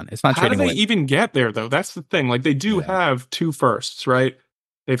LeBron. It's not trading. How do they even get there, though? That's the thing. Like, they do have 2 firsts, right?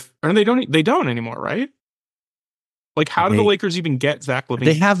 They don't anymore, right? Like, how do the Lakers even get Zach LaVine?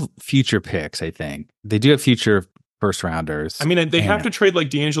 They have future picks, I think. They do have future first rounders. I mean, they have to trade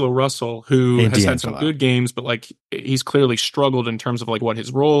like D'Angelo Russell, who has had some good games, but like he's clearly struggled in terms of like what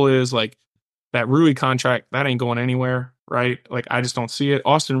his role is. Like that Rui contract, that ain't going anywhere, right? Like I just don't see it.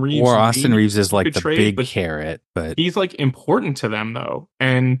 Austin Reeves is like the big carrot, but he's like important to them though.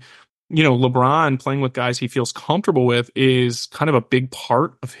 And LeBron playing with guys he feels comfortable with is kind of a big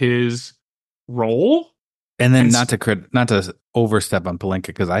part of his role. And then not to overstep on Pelinka,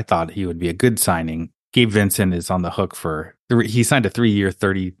 because I thought he would be a good signing. Gabe Vincent is on the hook he signed a 3-year,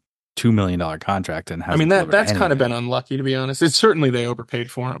 $32 million contract and that's kind of been unlucky, to be honest. It's certainly they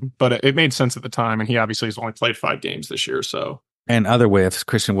overpaid for him, but it made sense at the time, and he obviously has only played 5 games this year. So, and other whiffs,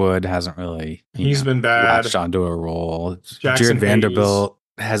 Christian Wood hasn't really he's been bad. Latched onto a role. Jared Vanderbilt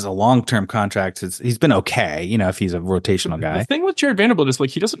has a long-term contract. He's been okay, if he's a rotational guy. The thing with Jared Vanderbilt is like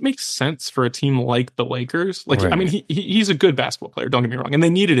he doesn't make sense for a team like the Lakers. Like, right. I mean, he's a good basketball player. Don't get me wrong, and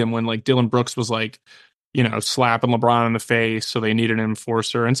they needed him when like Dylan Brooks was like, slapping LeBron in the face, so they needed an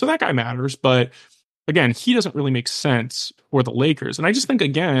enforcer, and so that guy matters. But again, he doesn't really make sense for the Lakers, and I just think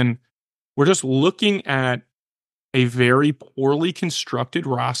again we're just looking at a very poorly constructed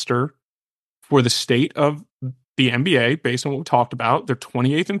roster for the state of the NBA, based on what we talked about. They're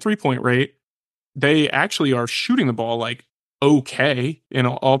 28th in 3-point rate. They actually are shooting the ball like okay,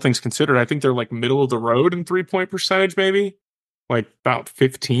 all things considered. I think they're like middle of the road in 3-point percentage, maybe like about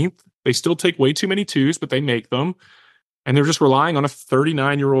 15th. They still take way too many twos, but they make them. And they're just relying on a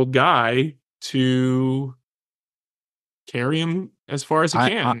 39-year-old guy to carry him as far as he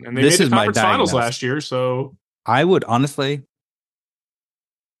can. And they made the conference finals last year, so I would honestly,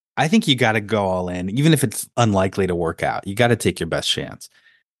 I think you got to go all in, even if it's unlikely to work out. You got to take your best chance.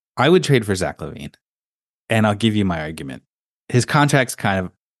 I would trade for Zach LaVine, and I'll give you my argument. His contract's kind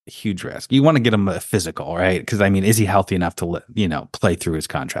of huge risk. You want to get him a physical, right? Because I mean, is he healthy enough to play through his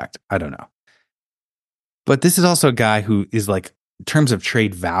contract? I don't know. But this is also a guy who is like, in terms of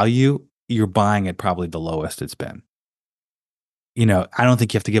trade value, you're buying at probably the lowest it's been. I don't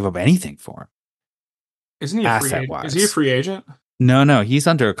think you have to give up anything for him. Isn't he a free agent? Is he a free agent? No. He's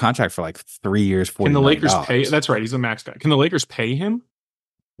under a contract for like 3 years, $40 Can the million. Lakers pay? That's right. He's a max guy. Can the Lakers pay him?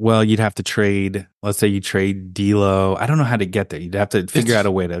 Well, you'd have to trade. Let's say you trade D'Lo. I don't know how to get there. You'd have to figure out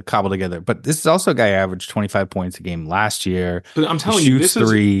a way to cobble together. But this is also a guy who averaged 25 points a game last year. But I'm telling you, shoots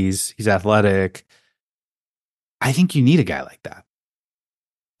threes. He's athletic. I think you need a guy like that.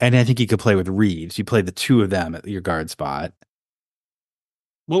 And I think you could play with Reeves. You play the two of them at your guard spot.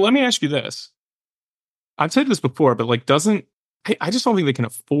 Well, let me ask you this. I've said this before, but like, I just don't think they can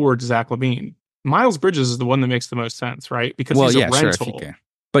afford Zach LaVine. Miles Bridges is the one that makes the most sense, right? Because he's a rental. Sure,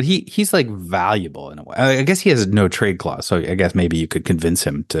 but he's like valuable in a way. I guess he has no trade clause, so I guess maybe you could convince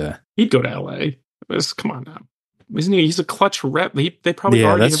him to. He'd go to LA. Come on now, isn't he? He's a clutch rep. They probably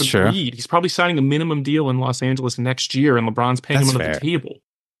already have agreed. He's probably signing a minimum deal in Los Angeles next year, and LeBron's paying him under the table.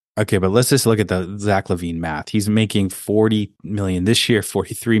 Okay, but let's just look at the Zach LaVine math. He's making $40 million this year,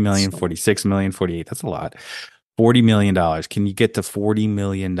 $43 million, $46 million, $48 million. That's a lot. $40 million. Can you get to $40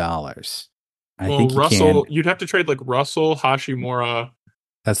 million? I think you can. You'd have to trade like Russell, Hashimura.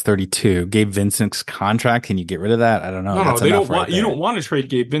 That's 32. Gabe Vincent's contract. Can you get rid of that? I don't know. No, they don't want. You don't want to trade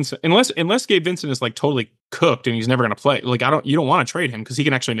Gabe Vincent unless Gabe Vincent is like totally cooked and he's never going to play. Like you don't want to trade him because he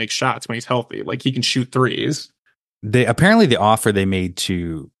can actually make shots when he's healthy. Like he can shoot threes. Apparently the offer they made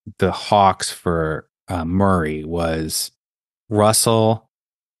to the Hawks for Murray was Russell,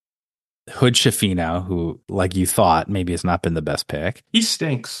 Hood Schifino, who, like you thought, maybe has not been the best pick. He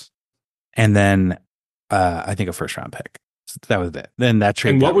stinks. And then I think a first round pick. So that was it. Then that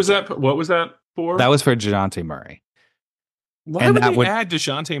trade. And what was that for? That was for DeJounte Murray. Why would they add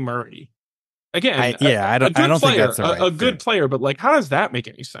DeJounte Murray? Again, I don't think that's the right a good player, but like, how does that make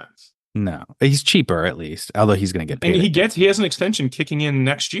any sense? No, he's cheaper at least, although he's going to get paid. And he has an extension kicking in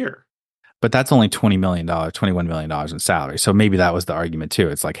next year. But that's only $20 million, $21 million in salary. So maybe that was the argument too.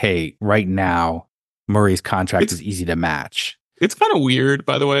 It's like, hey, right now, Murray's contract is easy to match. It's kind of weird,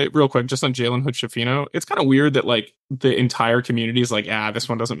 by the way, real quick, just on Jalen Hood-Schifino. It's kind of weird that like the entire community is like, this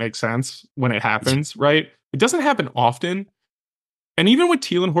one doesn't make sense when it happens, right? It doesn't happen often. And even with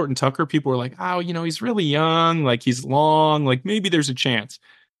Thielen Horton-Tucker, people are like, oh, he's really young, like he's long, like maybe there's a chance.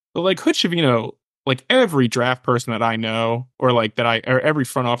 But like Hood-Schifino, like every draft person that I know, or every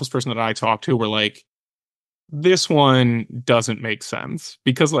front office person that I talk to, were like, this one doesn't make sense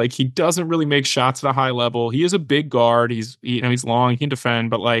because like he doesn't really make shots at a high level. He is a big guard. He's long. He can defend,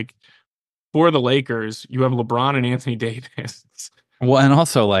 but like for the Lakers, you have LeBron and Anthony Davis. Well, and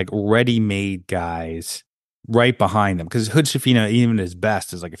also like ready-made guys right behind them because Hood-Schifino, even his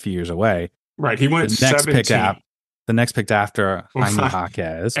best, is like a few years away. Right, he went 17. The next pick after Jaime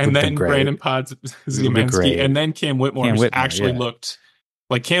Jaquez, and then Brandon Podziemski, and then Cam Whitmore, looked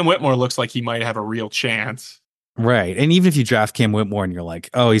like Cam Whitmore looks like he might have a real chance. Right. And even if you draft Cam Whitmore and you're like,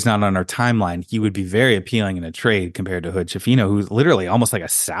 oh, he's not on our timeline, he would be very appealing in a trade compared to Hood-Schifino, who's literally almost like a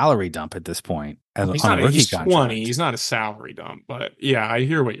salary dump at this point. He's 20. He's not a salary dump, but yeah, I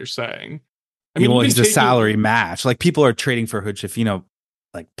hear what you're saying. I mean, he's a salary match. Like people are trading for Hood-Schifino,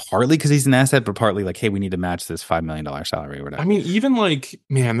 like partly because he's an asset, but partly like, hey, we need to match this $5 million salary or whatever. I mean, even like,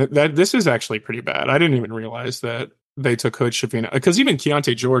 man, this is actually pretty bad. I didn't even realize that they took Hood-Schifino because even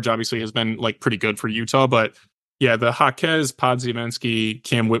Keontae George obviously has been like pretty good for Utah, but yeah, the Jaquez, Podziemski,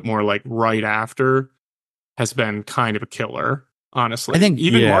 Cam Whitmore, like right after, has been kind of a killer. Honestly, I think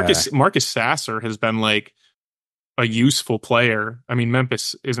even Marcus Sasser has been like a useful player. I mean,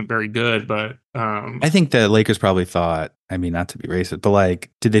 Memphis isn't very good, but I think the Lakers probably thought. I mean, not to be racist, but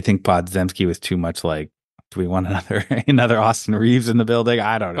like, did they think Podziemski was too much? Like, do we want another Austin Reeves in the building?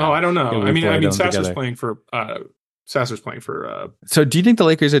 I don't know. Oh, I don't know. I mean, Sasser's playing for. So do you think the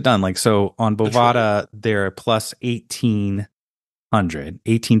Lakers are done? Like, so on Bovada, they're plus 1800,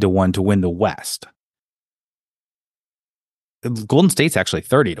 18-1 to win the West. Golden State's actually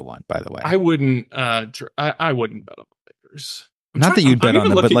 30-1, by the way. I wouldn't I wouldn't bet on the Lakers. Not that you'd bet on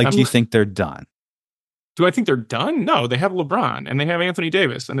them, but like, do you think they're done? Do I think they're done? No, they have LeBron and they have Anthony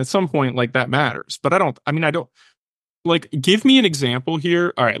Davis. And at some point, like, that matters. But I don't like, give me an example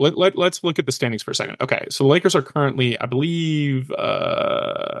here. All right, let's look at the standings for a second. Okay, so the Lakers are currently, I believe,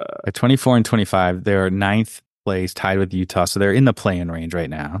 at 24 and 25. They're ninth place, tied with Utah, so they're in the play-in range right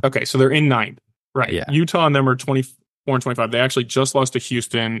now. Okay, so they're in ninth, right? Yeah. Utah and them are 24 and 25. They actually just lost to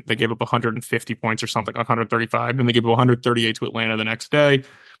Houston. They gave up 150 points or something, 135, and they gave up 138 to Atlanta the next day.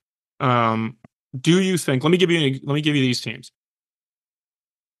 Do you think? Let me give you these teams.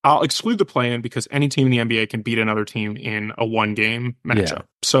 I'll exclude the play-in because any team in the NBA can beat another team in a one-game matchup. Yeah.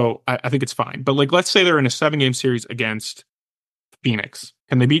 So I think it's fine. But like, let's say they're in a 7-game series against Phoenix.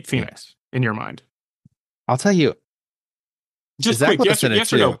 Can they beat Phoenix in your mind? I'll tell you. Just quick, yes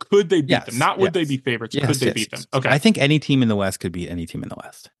or no? Could they beat them? Not would they be favorites? Yes, could they beat them? Okay. I think any team in the West could beat any team in the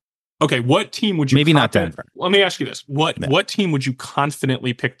West. Okay, what team would you maybe not Denver? Let me ask you this: what team would you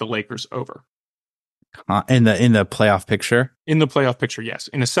confidently pick the Lakers over in the playoff picture? In the playoff picture, yes.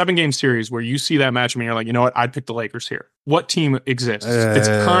 In a 7-game series where you see that matchup and you're like, you know what, I'd pick the Lakers here. What team exists that's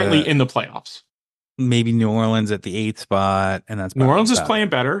currently in the playoffs? Maybe New Orleans at the 8th spot, and that's New Orleans is playing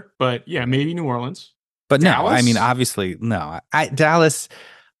better, but yeah, maybe New Orleans. But Dallas? No, I mean, obviously, no. Dallas.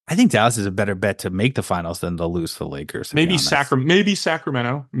 I think Dallas is a better bet to make the finals than to lose to the Lakers. Maybe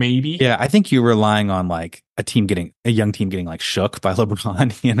Sacramento. Maybe. Yeah, I think you're relying on like a young team getting like shook by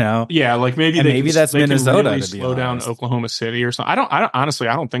LeBron. You know. Yeah, like maybe that's Minnesota. Really slow down Oklahoma City or something. I don't honestly,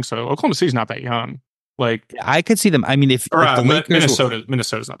 I don't think so. Oklahoma City's not that young. Like I could see them. I mean, if the Lakers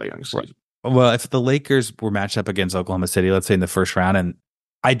Minnesota's not that young. Right. Well, if the Lakers were matched up against Oklahoma City, let's say in the first round, and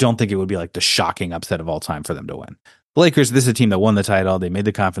I don't think it would be like the shocking upset of all time for them to win. The Lakers, this is a team that won the title. They made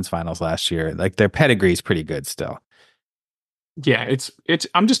the conference finals last year. Like their pedigree is pretty good still. Yeah, it's.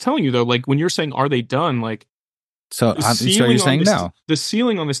 I'm just telling you though. Like when you're saying, are they done? Like, so you're saying no? The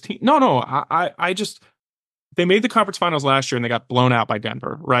ceiling on this team. No. I just. They made the conference finals last year and they got blown out by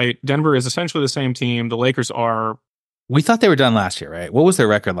Denver. Right? Denver is essentially the same team. The Lakers are. We thought they were done last year, right? What was their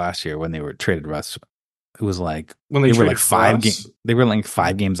record last year when they were traded Russ? It was like when they were like 5 games. They were like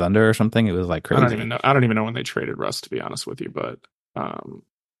 5 games under or something. It was like crazy. I don't even know when they traded Russ, to be honest with you. But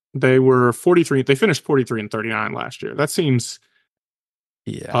they were 43. They finished 43-39 last year. That seems.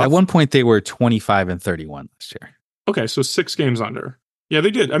 Yeah. Tough. At one point, they were 25-31 last year. Okay, so 6 games under. Yeah,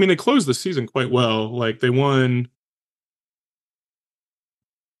 they did. I mean, they closed the season quite well. Like they won.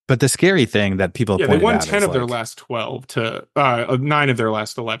 But the scary thing that people pointed out they won 10 of their last 12 to 9 of their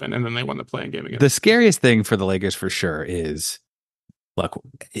last 11, and then they won the play-in game again. The scariest thing for the Lakers for sure is, look,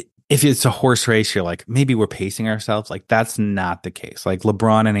 if it's a horse race, you're like, maybe we're pacing ourselves. Like that's not the case. Like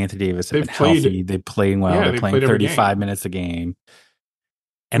LeBron and Anthony Davis have been healthy. They're playing well. They're playing 35 minutes a game.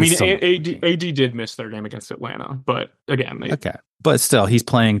 And I mean, AD did miss their game against Atlanta, but again, but still, he's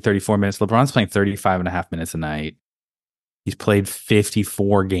playing 34 minutes. LeBron's playing 35 and a half minutes a night. He's played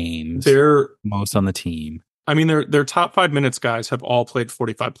 54 games. They're most on the team. I mean, their top 5 minutes guys have all played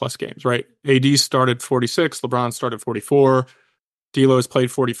 45 plus games, right? AD started 46, LeBron started 44, D'Lo has played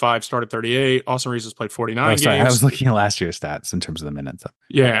 45, started 38, Austin Reeves has played 49 games. I was looking at last year's stats in terms of the minutes.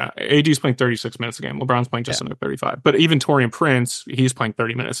 Yeah, AD's playing 36 minutes a game. LeBron's playing just under 35. But even Taurean Prince, he's playing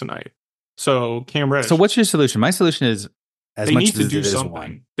 30 minutes a night. So Cam Reddish. So what's your solution? My solution is they need to do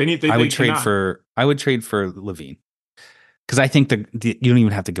something. I would trade for Levine. Because I think you don't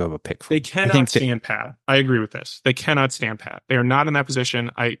even have to go up a pick. They cannot stand pat. I agree with this. They cannot stand pat. They are not in that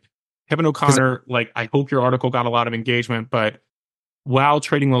position. Kevin O'Connor, I hope your article got a lot of engagement, but while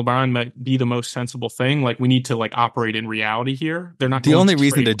trading LeBron might be the most sensible thing, we need to operate in reality here. They're not. The only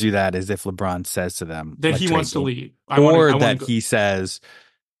reason to do that is if LeBron says to them that he wants to leave, he says,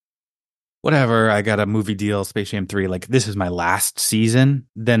 whatever, I got a movie deal, Space Jam 3, this is my last season,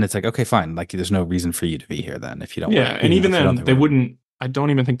 then it's okay, fine. There's no reason for you to be here then if you don't. Yeah, and even then, they wouldn't. I don't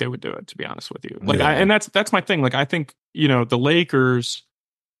even think they would do it, to be honest with you. And that's my thing. I think, the Lakers,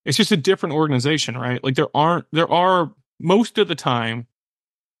 it's just a different organization, right? There are most of the time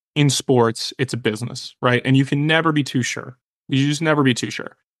in sports, it's a business, right? And you can never be too sure. You just never be too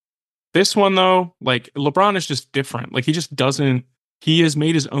sure. This one, though, LeBron is just different. He just doesn't. He has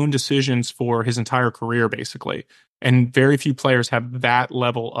made his own decisions for his entire career, basically. And very few players have that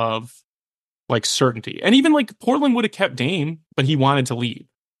level of certainty. And even Portland would have kept Dame, but he wanted to leave.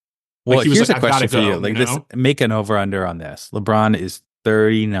 Well, here's a question for you. This, make an over-under on this. LeBron is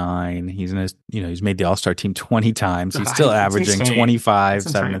 39. He's in his, he's made the All-Star team 20 times. He's still averaging 25,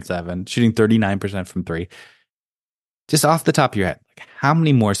 7 and 7, shooting 39% from 3. Just off the top of your head, how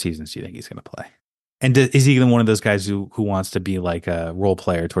many more seasons do you think he's going to play? And is he one of those guys who wants to be a role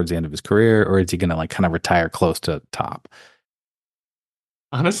player towards the end of his career, or is he going to kind of retire close to top?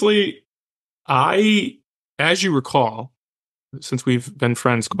 Honestly, as you recall, since we've been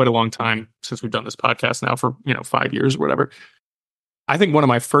friends quite a long time, since we've done this podcast now for 5 years or whatever, I think one of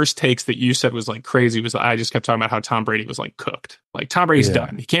my first takes that you said was crazy was I just kept talking about how Tom Brady was cooked. Tom Brady's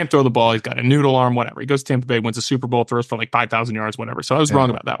done. He can't throw the ball. He's got a noodle arm, whatever. He goes to Tampa Bay, wins a Super Bowl, throws for 5,000 yards, whatever. So I was wrong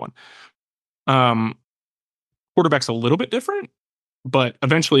about that one. Quarterback's a little bit different, but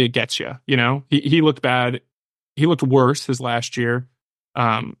eventually it gets you. He looked bad. He looked worse his last year.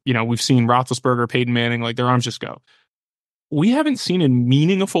 We've seen Roethlisberger, Peyton Manning, their arms just go. we haven't seen a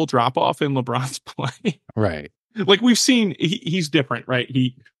meaningful drop off in LeBron's play. Right. Like we've seen, he's different, right?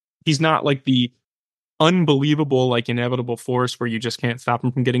 He's not like the unbelievable, like inevitable force where you just can't stop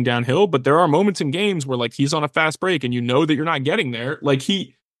him from getting downhill. But there are moments in games where like he's on a fast break and you know that you're not getting there. Like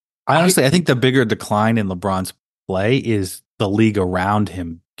I think the bigger decline in LeBron's play is the league around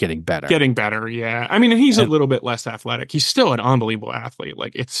him getting better. Yeah. I mean, and he's a little bit less athletic. He's still an unbelievable athlete.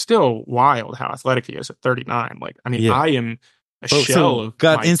 Like it's still wild how athletic he is at 39. Like, I mean, I am a shell of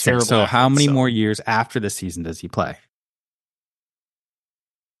gut instinct. So how many more years after the season does he play?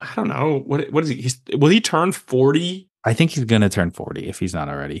 I don't know. What is he? Will he turn 40? I think he's going to turn 40 if he's not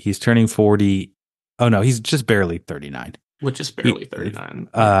already. He's turning 40. Oh no, he's just barely 39. Which is barely 39.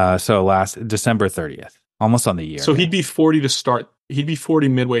 So last December 30th, almost on the year. So he'd be 40 to start. He'd be 40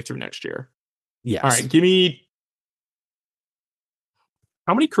 midway through next year. Yes. All right. Give me.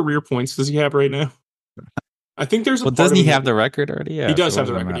 How many career points does he have right now? I think there's doesn't he have the record already? Yeah, he does have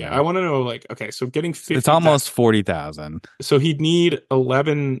the record. Yeah. I want to know, like, okay, so getting 50. It's almost 40,000. So he'd need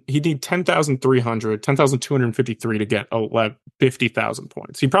 10,300, 10,253 to get 50,000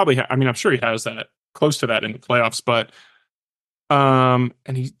 points. He probably, I mean, I'm sure he has that close to that in the playoffs, but, and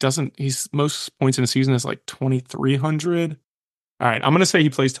his most points in a season is like 2,300. All right. I'm going to say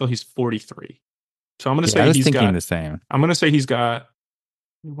he plays till he's 43. So I'm going to say he's got the same. I'm going to say he's got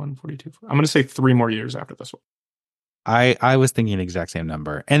 142. I'm going to say 3 more years after this one. I was thinking the exact same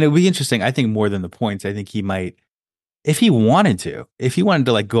number. And it would be interesting. I think more than the points, I think he might, if he wanted to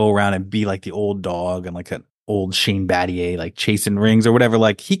like go around and be like the old dog and like an old Shane Battier, like chasing rings or whatever,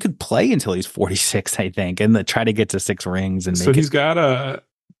 like he could play until he's 46, I think, and try to get to 6 rings. And so he's got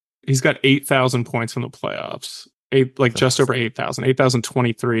 8,000 points in the playoffs. Just over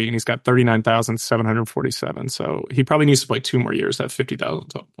 8,023, and he's got 39,747. So he probably needs to play 2 more years at 50,000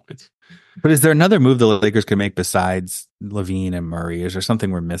 total points. But is there another move the Lakers could make besides Levine and Murray? Is there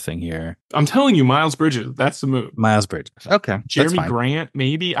something we're missing here? I'm telling you, Miles Bridges. That's the move. Miles Bridges. Okay. Jeremy Grant,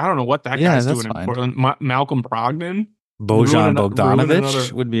 maybe. I don't know what that guy's doing in Portland. Malcolm Brogdon. Bojan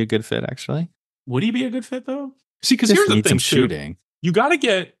Bogdanovic would be a good fit, actually. Would he be a good fit, though? See, because here's the thing, shooting. You got to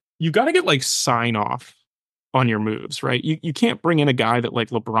get like sign off on your moves, right? You can't bring in a guy that like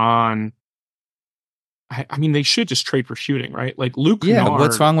LeBron. I mean, they should just trade for shooting, right? Like Luke. Yeah,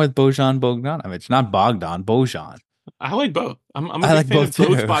 what's wrong with Bojan Bogdanovic? Not Bogdan, Bojan. I like both. I'm a big fan of both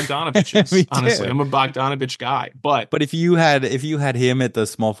Bogdanoviches. Honestly, I'm a Bogdanovic guy. But if you had him at the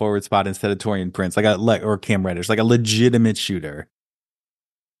small forward spot instead of Taurean Prince, or Cam Reddish, like a legitimate shooter,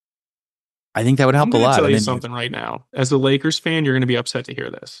 I think that would help a lot. Tell you something right now. As a Lakers fan, you're going to be upset to hear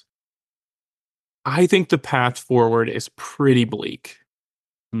this. I think the path forward is pretty bleak.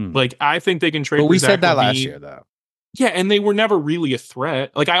 Like, I think they can trade. But we said that last year, though. Yeah, and they were never really a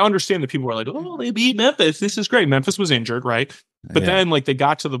threat. Like, I understand that people were like, "Oh, they beat Memphis. This is great." Memphis was injured, right? But then, like, they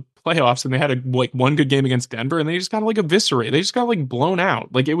got to the playoffs and they had one good game against Denver, and they just got like eviscerated. They just got like blown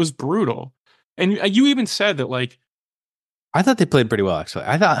out. Like, it was brutal. And you even said that, like, I thought they played pretty well, actually.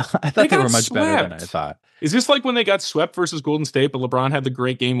 I thought they were much better than I thought. Is this like when they got swept versus Golden State, but LeBron had the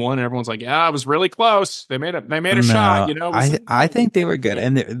great game 1, and everyone's like, "Yeah, it was really close. They made a shot." You know, I think they were good,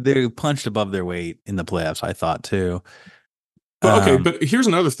 and they punched above their weight in the playoffs. I thought too. But here's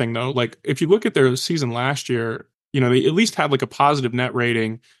another thing though. Like, if you look at their season last year, you know, they at least had like a positive net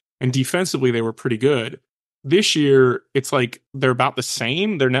rating, and defensively they were pretty good. This year, it's like they're about the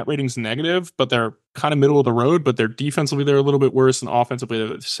same. Their net rating's negative, but they're kind of middle of the road. But they're defensively, they're a little bit worse, and offensively,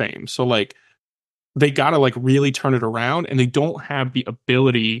 they're the same. So, like, they got to, like, really turn it around, and they don't have the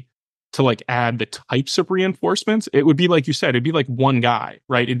ability to, like, add the types of reinforcements. It would be, like you said, it'd be, like, one guy,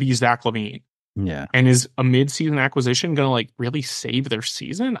 right? It'd be Zach LaVine. Yeah. And is a mid-season acquisition going to, like, really save their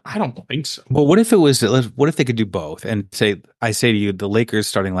season? I don't think so. Well, what if they could do both? And I say to you, the Lakers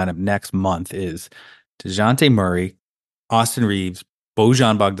starting lineup next month is DeJounte Murray, Austin Reeves,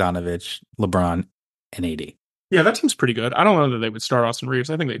 Bojan Bogdanovic, LeBron, and AD. Yeah, that team's pretty good. I don't know that they would start Austin Reeves.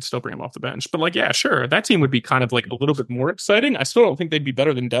 I think they'd still bring him off the bench. But, like, yeah, sure. That team would be kind of, like, a little bit more exciting. I still don't think they'd be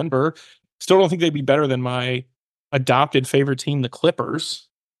better than Denver. Still don't think they'd be better than my adopted favorite team, the Clippers.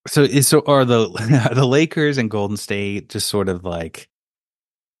 So are the Lakers and Golden State just sort of like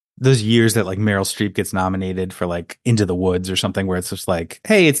those years that like Meryl Streep gets nominated for like Into the Woods or something, where it's just like,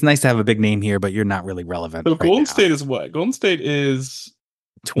 hey, it's nice to have a big name here, but you're not really relevant. So Golden State is what? Golden State is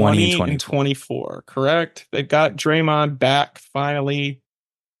 20 and 24, correct? They got Draymond back finally.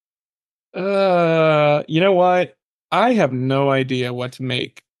 You know what? I have no idea what to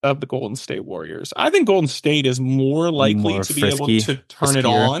make of the Golden State Warriors. I think Golden State is more likely to be able to turn it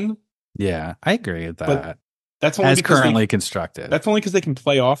on. Yeah, I agree with that. But that's only as currently constructed. That's only because they can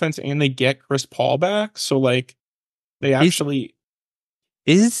play offense and they get Chris Paul back. So, like, They actually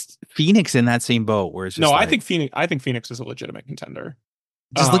is Phoenix in that same boat where it's just no. like, I think Phoenix is a legitimate contender.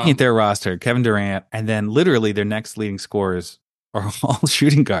 just looking at their roster, Kevin Durant, and then literally their next leading scorers are all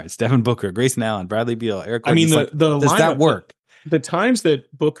shooting guards: Devin Booker, Grayson Allen, Bradley Beal, Eric Gordon. The does that work? The times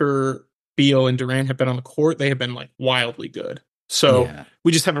that Booker, Beal, and Durant have been on the court, they have been like wildly good. So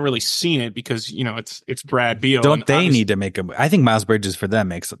we just haven't really seen it because it's Brad Beal. Don't they need to make I think Miles Bridges for them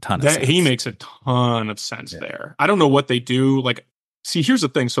makes a ton of sense. He makes a ton of sense there. I don't know what they do. Like, see, here's the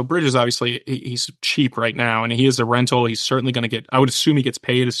thing. So Bridges, obviously, he's cheap right now, and he is a rental. He's certainly going to get. I would assume he gets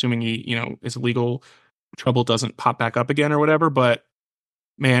paid, assuming he his legal trouble doesn't pop back up again or whatever. But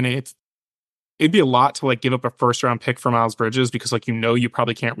man, it'd be a lot to like give up a first round pick for Miles Bridges because you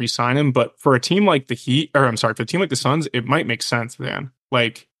probably can't re-sign him. But for a team like the for a team like the Suns, it might make sense, man.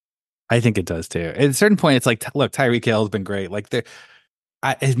 Like, I think it does too. At a certain point, it's like, look, Tyreek Hill has been great. Like,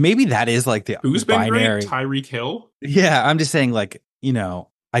 maybe that is like the who's been binary. Great? Tyreek Hill. Yeah, I'm just saying, like,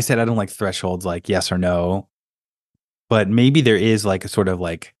 I said I don't like thresholds, like yes or no, but maybe there is like a sort of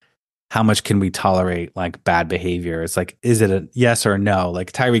like, how much can we tolerate like bad behavior? It's like, is it a yes or no?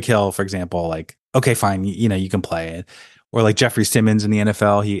 Like Tyreek Hill, for example, like, okay, fine, you can play it. Or like Jeffrey Simmons in the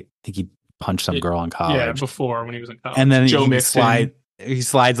NFL, I think he punched some girl in college. Yeah, before when he was in college. And then Joe he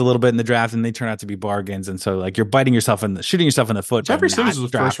slides a little bit in the draft, and they turn out to be bargains. And so like you're shooting yourself in the foot. Jeffrey Simmons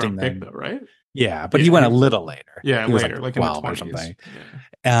was a first round pick though, right? Yeah, but he went a little later. Yeah, he later, was like in the 20s or something.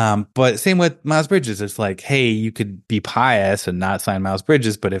 Yeah. But same with Miles Bridges. It's like, hey, you could be pious and not sign Miles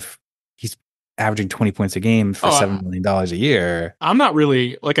Bridges, but if he's averaging 20 points a game for $7 million a year. I'm not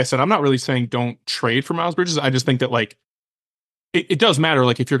really, like I said, I'm not really saying don't trade for Miles Bridges. I just think that like it does matter,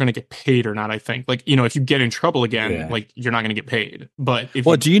 like if you're going to get paid or not. I think, like, if you get in trouble again, like you're not going to get paid. But if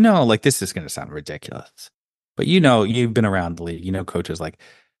do you know, like, this is going to sound ridiculous, but you've been around the league, coaches, like,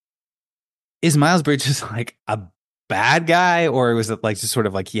 is Miles Bridges like a bad guy, or was it like just sort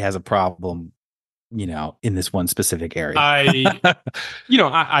of like he has a problem, in this one specific area? I'm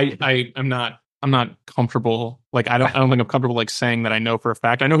not comfortable. Like, I don't think I'm comfortable like saying that I know for a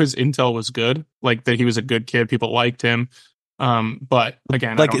fact. I know his intel was good, like that he was a good kid. People liked him. But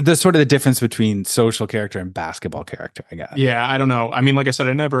again, like the sort of the difference between social character and basketball character, I guess. Yeah, I don't know. I mean, like I said,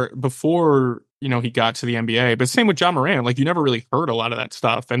 I never before, he got to the NBA, but same with John Moran. Like, you never really heard a lot of that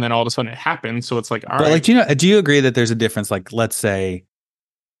stuff, and then all of a sudden it happened. So it's like, all right. Like, do you agree that there's a difference? Like, let's say,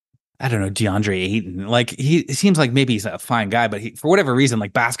 I don't know, DeAndre Ayton. Like, it seems like maybe he's a fine guy, but for whatever reason,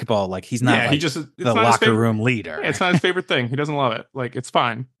 like basketball, like he's not the locker room leader. Yeah, it's not his favorite thing. He doesn't love it. Like, it's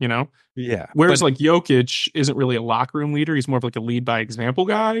fine, Yeah. Whereas like Jokic isn't really a locker room leader. He's more of like a lead by example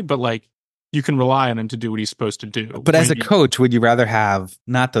guy, but like you can rely on him to do what he's supposed to do. But as a coach, would you rather have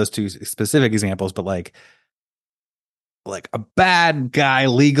not those two specific examples, but like a bad guy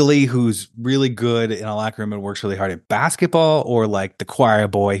legally who's really good in a locker room and works really hard at basketball, or like the choir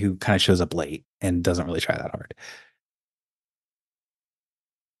boy who kind of shows up late and doesn't really try that hard?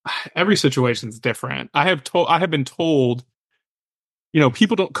 Every situation is different. I have been told,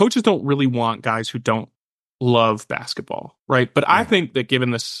 coaches don't really want guys who don't love basketball, right? But I think that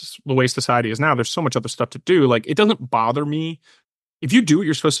given the way society is now, there's so much other stuff to do. Like, it doesn't bother me if you do what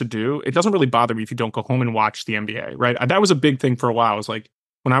you're supposed to do. It doesn't really bother me if you don't go home and watch the NBA, right? That was a big thing for a while. It was like,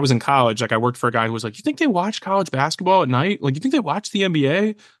 when I was in college, like I worked for a guy who was like, you think they watch college basketball at night? Like, you think they watch the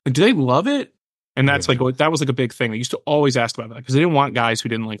NBA? Like, do they love it? And that's like, that was like a big thing. They used to always ask about that because they didn't want guys who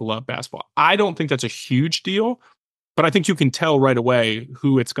didn't like love basketball. I don't think that's a huge deal, but I think you can tell right away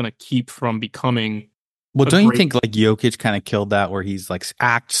who it's going to keep from becoming. Well, don't you think like Jokic kind of killed that, where he's like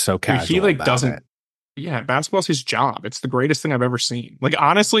acts so casual? He like about doesn't. it. Yeah, basketball's his job. It's the greatest thing I've ever seen. Like,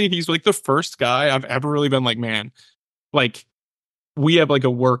 honestly, he's like the first guy I've ever really been like, man, like, we have like a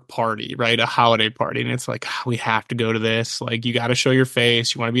work party, right? A holiday party. And it's like, we have to go to this. Like, you got to show your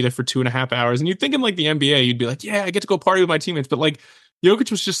face. You want to be there for 2.5 hours. And you'd think in like the NBA, you'd be like, yeah, I get to go party with my teammates. But like,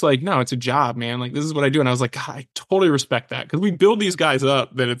 Jokic was just like, no, it's a job, man. Like, this is what I do. And I was like, God, I totally respect that. Because we build these guys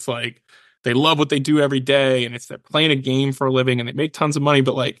up that it's like, they love what they do every day, and they're playing a game for a living, and they make tons of money.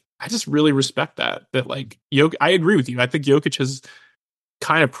 But like, I just really respect that like I agree with you. I think Jokic has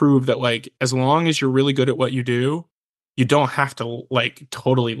kind of proved that like, as long as you're really good at what you do, you don't have to like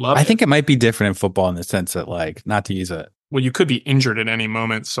totally love it. I think it might be different in football in the sense that, like, not to use it. Well, you could be injured at any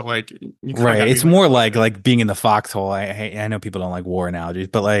moment. So like, right. It's more like being in the foxhole. I know people don't like war analogies,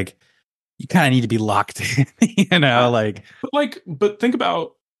 but like, you kind of need to be locked in, but think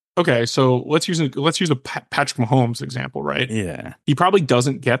about, okay, so let's use a Patrick Mahomes example, right? Yeah. He probably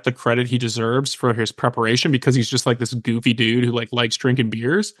doesn't get the credit he deserves for his preparation because he's just like this goofy dude who like likes drinking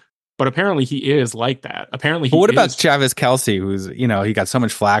beers. But apparently he is like that. Apparently he But what is, about Travis Kelce, who's, he got so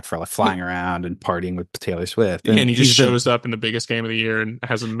much flack for like flying around and partying with Taylor Swift. and he just shows up in the biggest game of the year and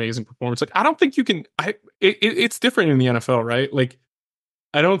has an amazing performance. Like, I don't think you can, it's different in the NFL, right? Like,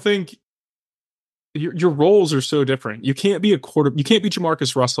 I don't think your roles are so different. You can't be you can't be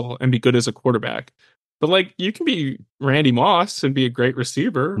Jamarcus Russell and be good as a quarterback. But like, you can be Randy Moss and be a great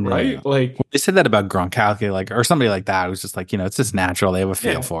receiver, right? Yeah. Like, they said that about Gronkowski, like, or somebody like that. It was just like, it's just natural. They have a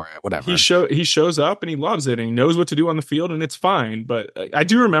feel for it, whatever. he shows up and he loves it and he knows what to do on the field and it's fine. But I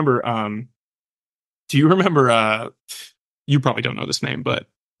do remember, do you remember, you probably don't know this name, but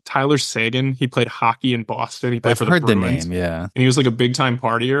Tyler Sagan, he played hockey in Boston. He played for the Bruins. Name, yeah. And he was like a big time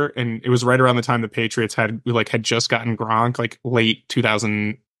partier. And it was right around the time the Patriots had just gotten Gronk, like late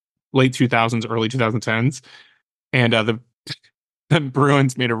 2000s, early 2010s. And the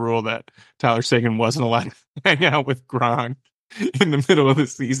Bruins made a rule that Tyler Sagan wasn't allowed to hang out with Gronk in the middle of the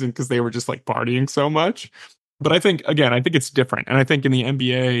season because they were just like partying so much. But I think it's different. And I think in the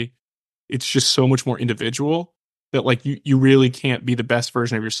NBA, it's just so much more individual that like you really can't be the best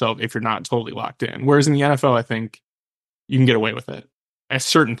version of yourself if you're not totally locked in. Whereas in the NFL, I think you can get away with it. At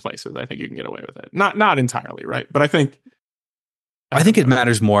certain places, I think you can get away with it. Not entirely, right? But I think it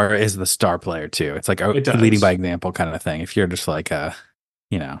matters more as the star player too. It's like leading by example kind of thing. If you're just like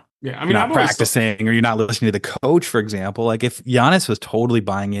yeah, I mean, not practicing or you're not listening to the coach, for example. Like if Giannis was totally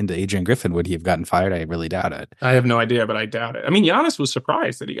buying into Adrian Griffin, would he have gotten fired? I really doubt it. I have no idea, but I doubt it. I mean, Giannis was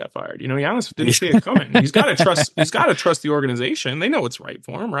surprised that he got fired. Giannis didn't see it coming. He's got to trust. He's got to trust the organization. They know what's right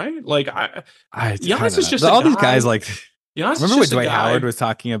for him, right? Like Giannis is just all these guys. Like, Giannis remember what Dwight Howard was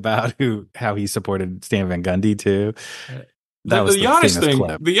talking about? How he supported Stan Van Gundy too. That was the Giannis thing.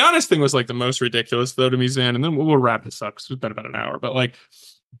 Clip. The Giannis thing was like the most ridiculous though to me, Zan. And then we'll wrap this up because it's been about an hour. But like,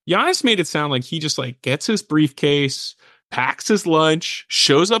 Giannis made it sound like he just like gets his briefcase, packs his lunch,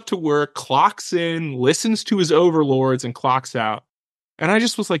 shows up to work, clocks in, listens to his overlords, and clocks out. And I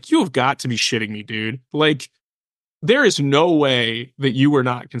just was like, you have got to be shitting me, dude. Like, there is no way that you were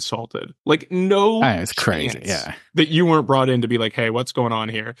not consulted. Like, no, it's crazy. Yeah, that you weren't brought in to be like, hey, what's going on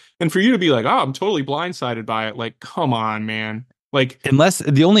here? And for you to be like, oh, I'm totally blindsided by it. Like, come on, man. Like, unless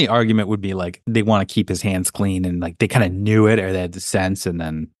the only argument would be like they want to keep his hands clean and like they kind of knew it or they had the sense and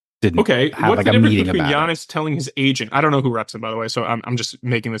then didn't. Okay, have what's like the a difference meeting between about Giannis telling his agent? I don't know who reps him, by the way, so I'm just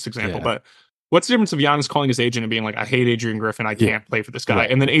making this example. But what's the difference of Giannis calling his agent and being like, I hate Adrian Griffin, I can't play for this guy,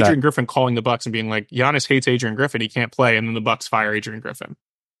 and then Adrian Griffin calling the Bucks and being like, Giannis hates Adrian Griffin, he can't play, and then the Bucks fire Adrian Griffin.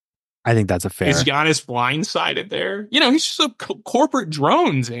 I think that's a fair. Is Giannis blindsided there? He's just a corporate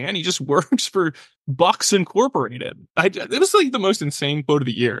drone, and he just works for Bucks Incorporated. It was like the most insane quote of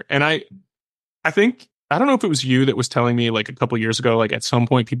the year. And I think, I don't know if it was you that was telling me like a couple years ago, like at some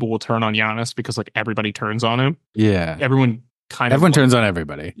point people will turn on Giannis because like everybody turns on him. Yeah. Everyone turns on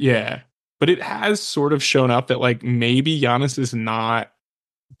everybody. Yeah. But it has sort of shown up that like maybe Giannis is not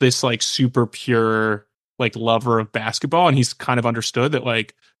this like super pure like lover of basketball. And he's kind of understood that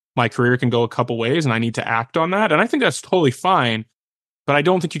like, my career can go a couple ways and I need to act on that. And I think that's totally fine, but I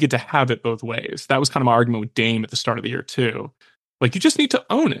don't think you get to have it both ways. That was kind of my argument with Dame at the start of the year too. Like, you just need to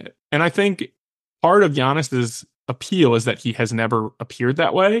own it. And I think part of Giannis's appeal is that he has never appeared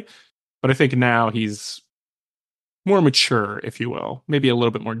that way. But I think now he's more mature, if you will, maybe a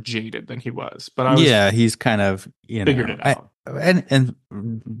little bit more jaded than he was. But he's kind of, figured it out. And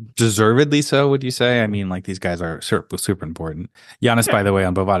deservedly so, would you say? I mean, like, these guys are super important. Giannis, by the way,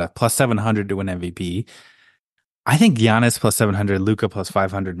 on Bovada, plus 700 to win MVP. I think Giannis plus 700, Luka plus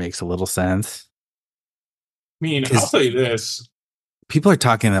 500 makes a little sense. I mean, I'll tell you this. People are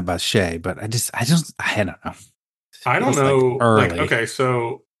talking about Shea, but I don't know. I don't know. Like, okay,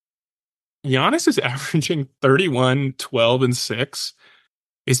 so Giannis is averaging 31, 12, and 6.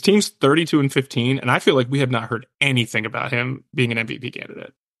 His team's 32 and 15, and I feel like we have not heard anything about him being an MVP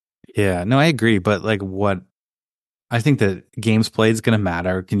candidate. Yeah, no, I agree. But like, what I think that games played is going to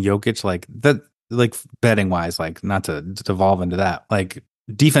matter. Can Jokic like betting wise, like not to devolve into that, like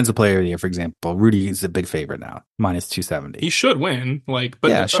defensive player of the year, for example, Rudy is a big favorite now, minus 270. He should win. But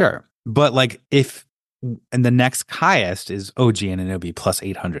yeah, sure. But like and the next highest is OG and it'll be plus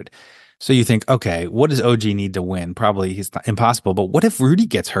 800. So you think, okay, what does OG need to win? Probably he's impossible. But what if Rudy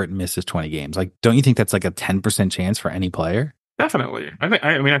gets hurt and misses 20 games? Like, don't you think that's like a 10% chance for any player? Definitely.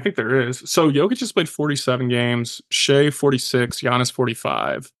 I think there is. So Jokic just played 47 games, Shea 46, Giannis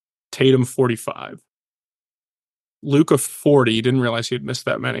 45, Tatum 45, Luka 40. Didn't realize he had missed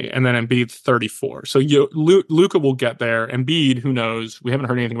that many, and then Embiid 34. So Luka will get there. Embiid, who knows? We haven't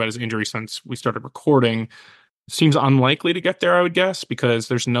heard anything about his injury since we started recording. Seems unlikely to get there, I would guess, because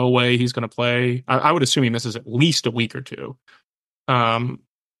there's no way he's going to play. I would assume he misses at least a week or two.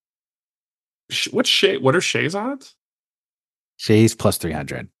 What's Shea? What are Shea's odds? Shea's plus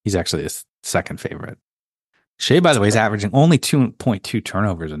 300. He's actually his second favorite. Shea, by the way, is averaging only 2.2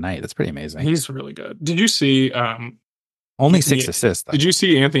 turnovers a night. That's pretty amazing. He's really good. Did you see only 6 assists, though. Did you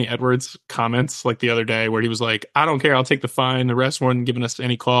see Anthony Edwards' comments like the other day where he was like, I don't care, I'll take the fine. The rest weren't giving us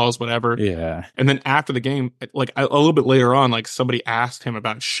any calls, whatever. Yeah. And then after the game, like a little bit later on, like somebody asked him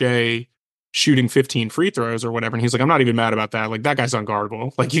about Shea shooting 15 free throws or whatever. And he's like, I'm not even mad about that. Like, that guy's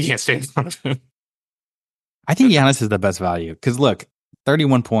unguardable. Like, you can't stay in front of him. I think Giannis is the best value. Because look,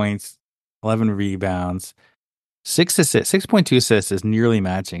 31 points, 11 rebounds, 6 assists, 6.2 assists is nearly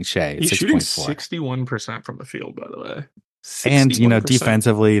matching Shea. He's shooting 61% from the field, by the way. 61%. And,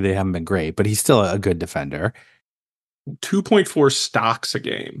 defensively, they haven't been great, but he's still a good defender. 2.4 stocks a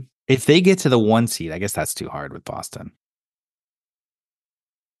game. If they get to the 1 seed, I guess that's too hard with Boston.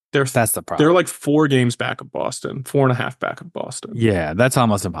 That's the problem. They're like 4 games back of Boston, 4.5 back of Boston. Yeah, that's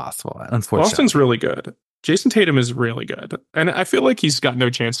almost impossible, unfortunately. Boston's really good. Jason Tatum is really good. And I feel like he's got no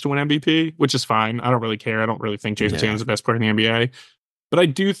chance to win MVP, which is fine. I don't really care. I don't really think Jason Tatum's the best player in the NBA. But I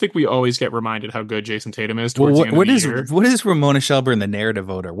do think we always get reminded how good Jason Tatum is towards the end of the year. What is Ramona Shelburne, the narrative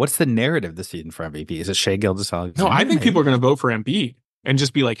voter? What's the narrative this season for MVP? Is it Shai Gilgeous-Alexander? No, I think people are going to vote for Embiid and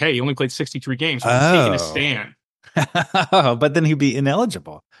just be like, hey, he only played 63 games. So he's taking a stand. But then he'd be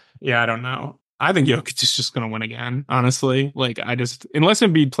ineligible. Yeah, I don't know. I think Jokic is just going to win again, honestly. Like, unless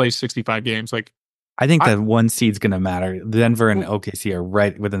Embiid plays 65 games, like, I think that 1 seed's going to matter. Denver and OKC are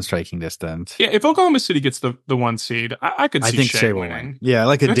right within striking distance. Yeah, if Oklahoma City gets the 1 seed, I could see Shai winning. Yeah,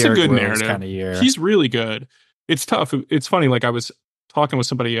 like That's Derrick a good Rose narrative kind of year. He's really good. It's tough. It's funny. Like, I was talking with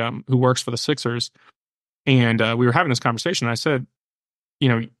somebody who works for the Sixers, and we were having this conversation. And I said,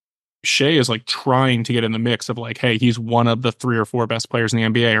 Shai is like trying to get in the mix of like, hey, he's one of the 3 or 4 best players in the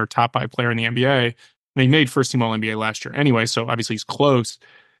NBA or top 5 player in the NBA. And he made first team All NBA last year anyway, so obviously he's close.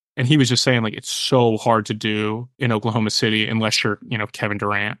 And he was just saying, like, it's so hard to do in Oklahoma City unless you're, Kevin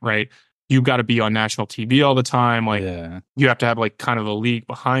Durant, right? You've got to be on national TV all the time. Like, you have to have, like, kind of a league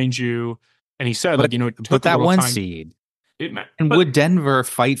behind you. And he said, it took but that 1 time. seed. Would Denver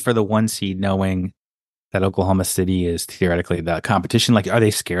fight for the 1 seed knowing that Oklahoma City is theoretically the competition? Like, are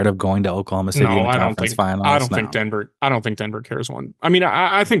they scared of going to Oklahoma City in the conference finals? I don't think Denver cares one. I mean,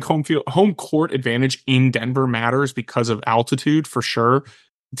 I think home court advantage in Denver matters because of altitude for sure.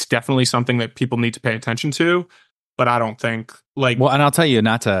 It's definitely something that people need to pay attention to, but I don't think and I'll tell you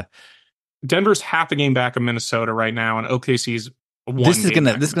Denver's half a game back of Minnesota right now, and OKC's this is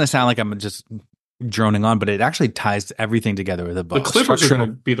gonna sound like I'm just droning on, but it actually ties everything together with the Clippers are going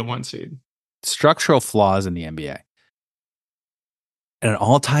to be the 1 seed. Structural flaws in the NBA, and it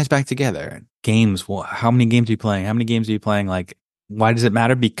all ties back together. Games. Well, how many games are you playing? How many games are you playing? Like, why does it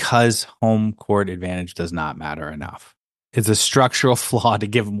matter? Because home court advantage does not matter enough. It's a structural flaw to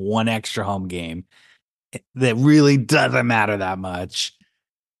give them 1 extra home game that really doesn't matter that much.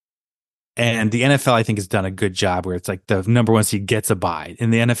 And the NFL, I think, has done a good job where it's like the number 1 seed gets a bye.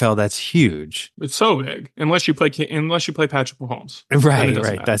 In the NFL, that's huge. It's so big, unless you play Patrick Mahomes.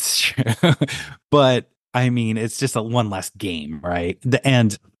 Right. That's true. But I mean, it's just a 1 less game, right?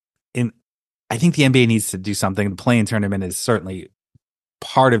 I think the NBA needs to do something. The play-in tournament is certainly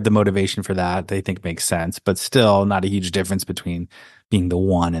part of the motivation for that. They think makes sense, but still not a huge difference between being the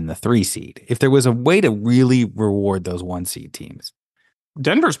 1 and the 3 seed. If there was a way to really reward those 1 seed teams.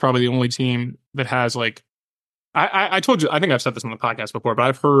 Denver's probably the only team that has like, I told you, I think I've said this on the podcast before, but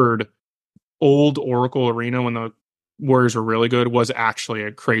I've heard old Oracle Arena when the Warriors were really good was actually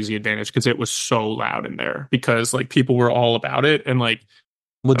a crazy advantage because it was so loud in there because like people were all about it. And like,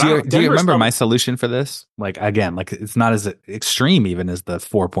 well, do you remember my solution for this? Like, again, like it's not as extreme even as the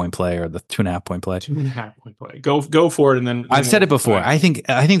 4-point play or the 2.5-point play. 2.5-point play. Go for it. And then I've said it before. I think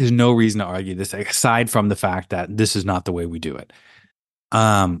there's no reason to argue this aside from the fact that this is not the way we do it.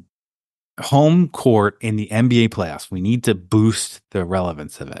 Home court in the NBA playoffs, we need to boost the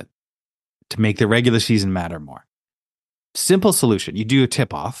relevance of it to make the regular season matter more. Simple solution. You do a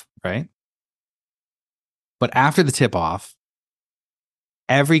tip off, right? But after the tip off,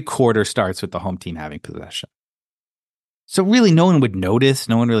 every quarter starts with the home team having possession. So really, no one would notice.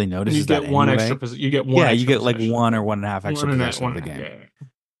 No one really notices. You get that one anyway. extra. You get one. Yeah, you get like 1 or 1.5 extra possession of the game. Yeah.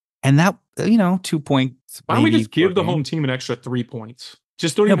 And that 2 points. Why don't we just give the home team an extra 3 points?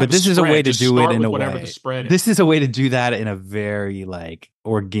 Just don't even. But this is a way to do it in a way. The spread this is a way to do that in a very like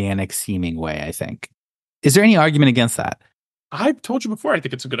organic seeming way. I think. Is there any argument against that? I've told you before, I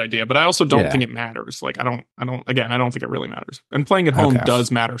think it's a good idea, but I also don't think it matters. Like, I don't think it really matters. And playing at home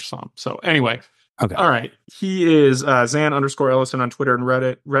does matter some. So anyway, Okay. All right. He is Zan_Ellison on Twitter and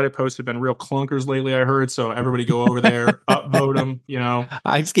Reddit. Reddit posts have been real clunkers lately, I heard. So everybody go over there, upvote him. You know,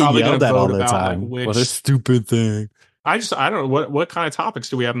 I just get probably yelled gonna at all vote the about, time. like, What a stupid thing. I don't know what kind of topics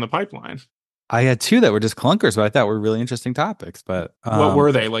do we have in the pipeline. I had two that were just clunkers, but I thought were really interesting topics. But what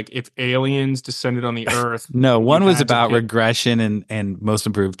were they? Like if aliens descended on the Earth? No, one was about regression and most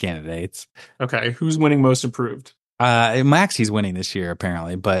improved candidates. Okay, who's winning most improved? Max, he's winning this year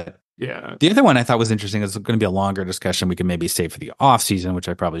apparently, but yeah. The other one I thought was interesting. It's going to be a longer discussion. We can maybe save for the off season, which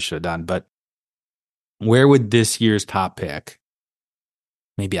I probably should have done. But where would this year's top pick,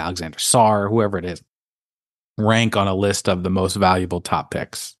 maybe Alexander Sarr, whoever it is, rank on a list of the most valuable top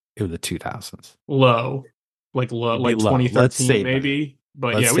picks of the 2000s? Low, like 2013 maybe.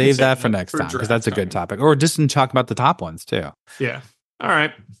 But let's save that for next time because that's a good topic. Or just talk about the top ones too. Yeah. All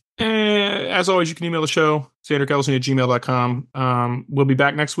right. And as always, you can email the show, zandrickellison@gmail.com. We'll be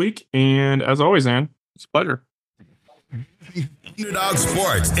back next week. And as always, Zan, it's a pleasure. Underdog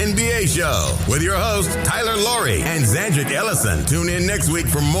Sports NBA show with your host, Tyler Laurie and Zandrick Ellison. Tune in next week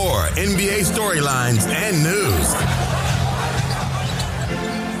for more NBA storylines and news.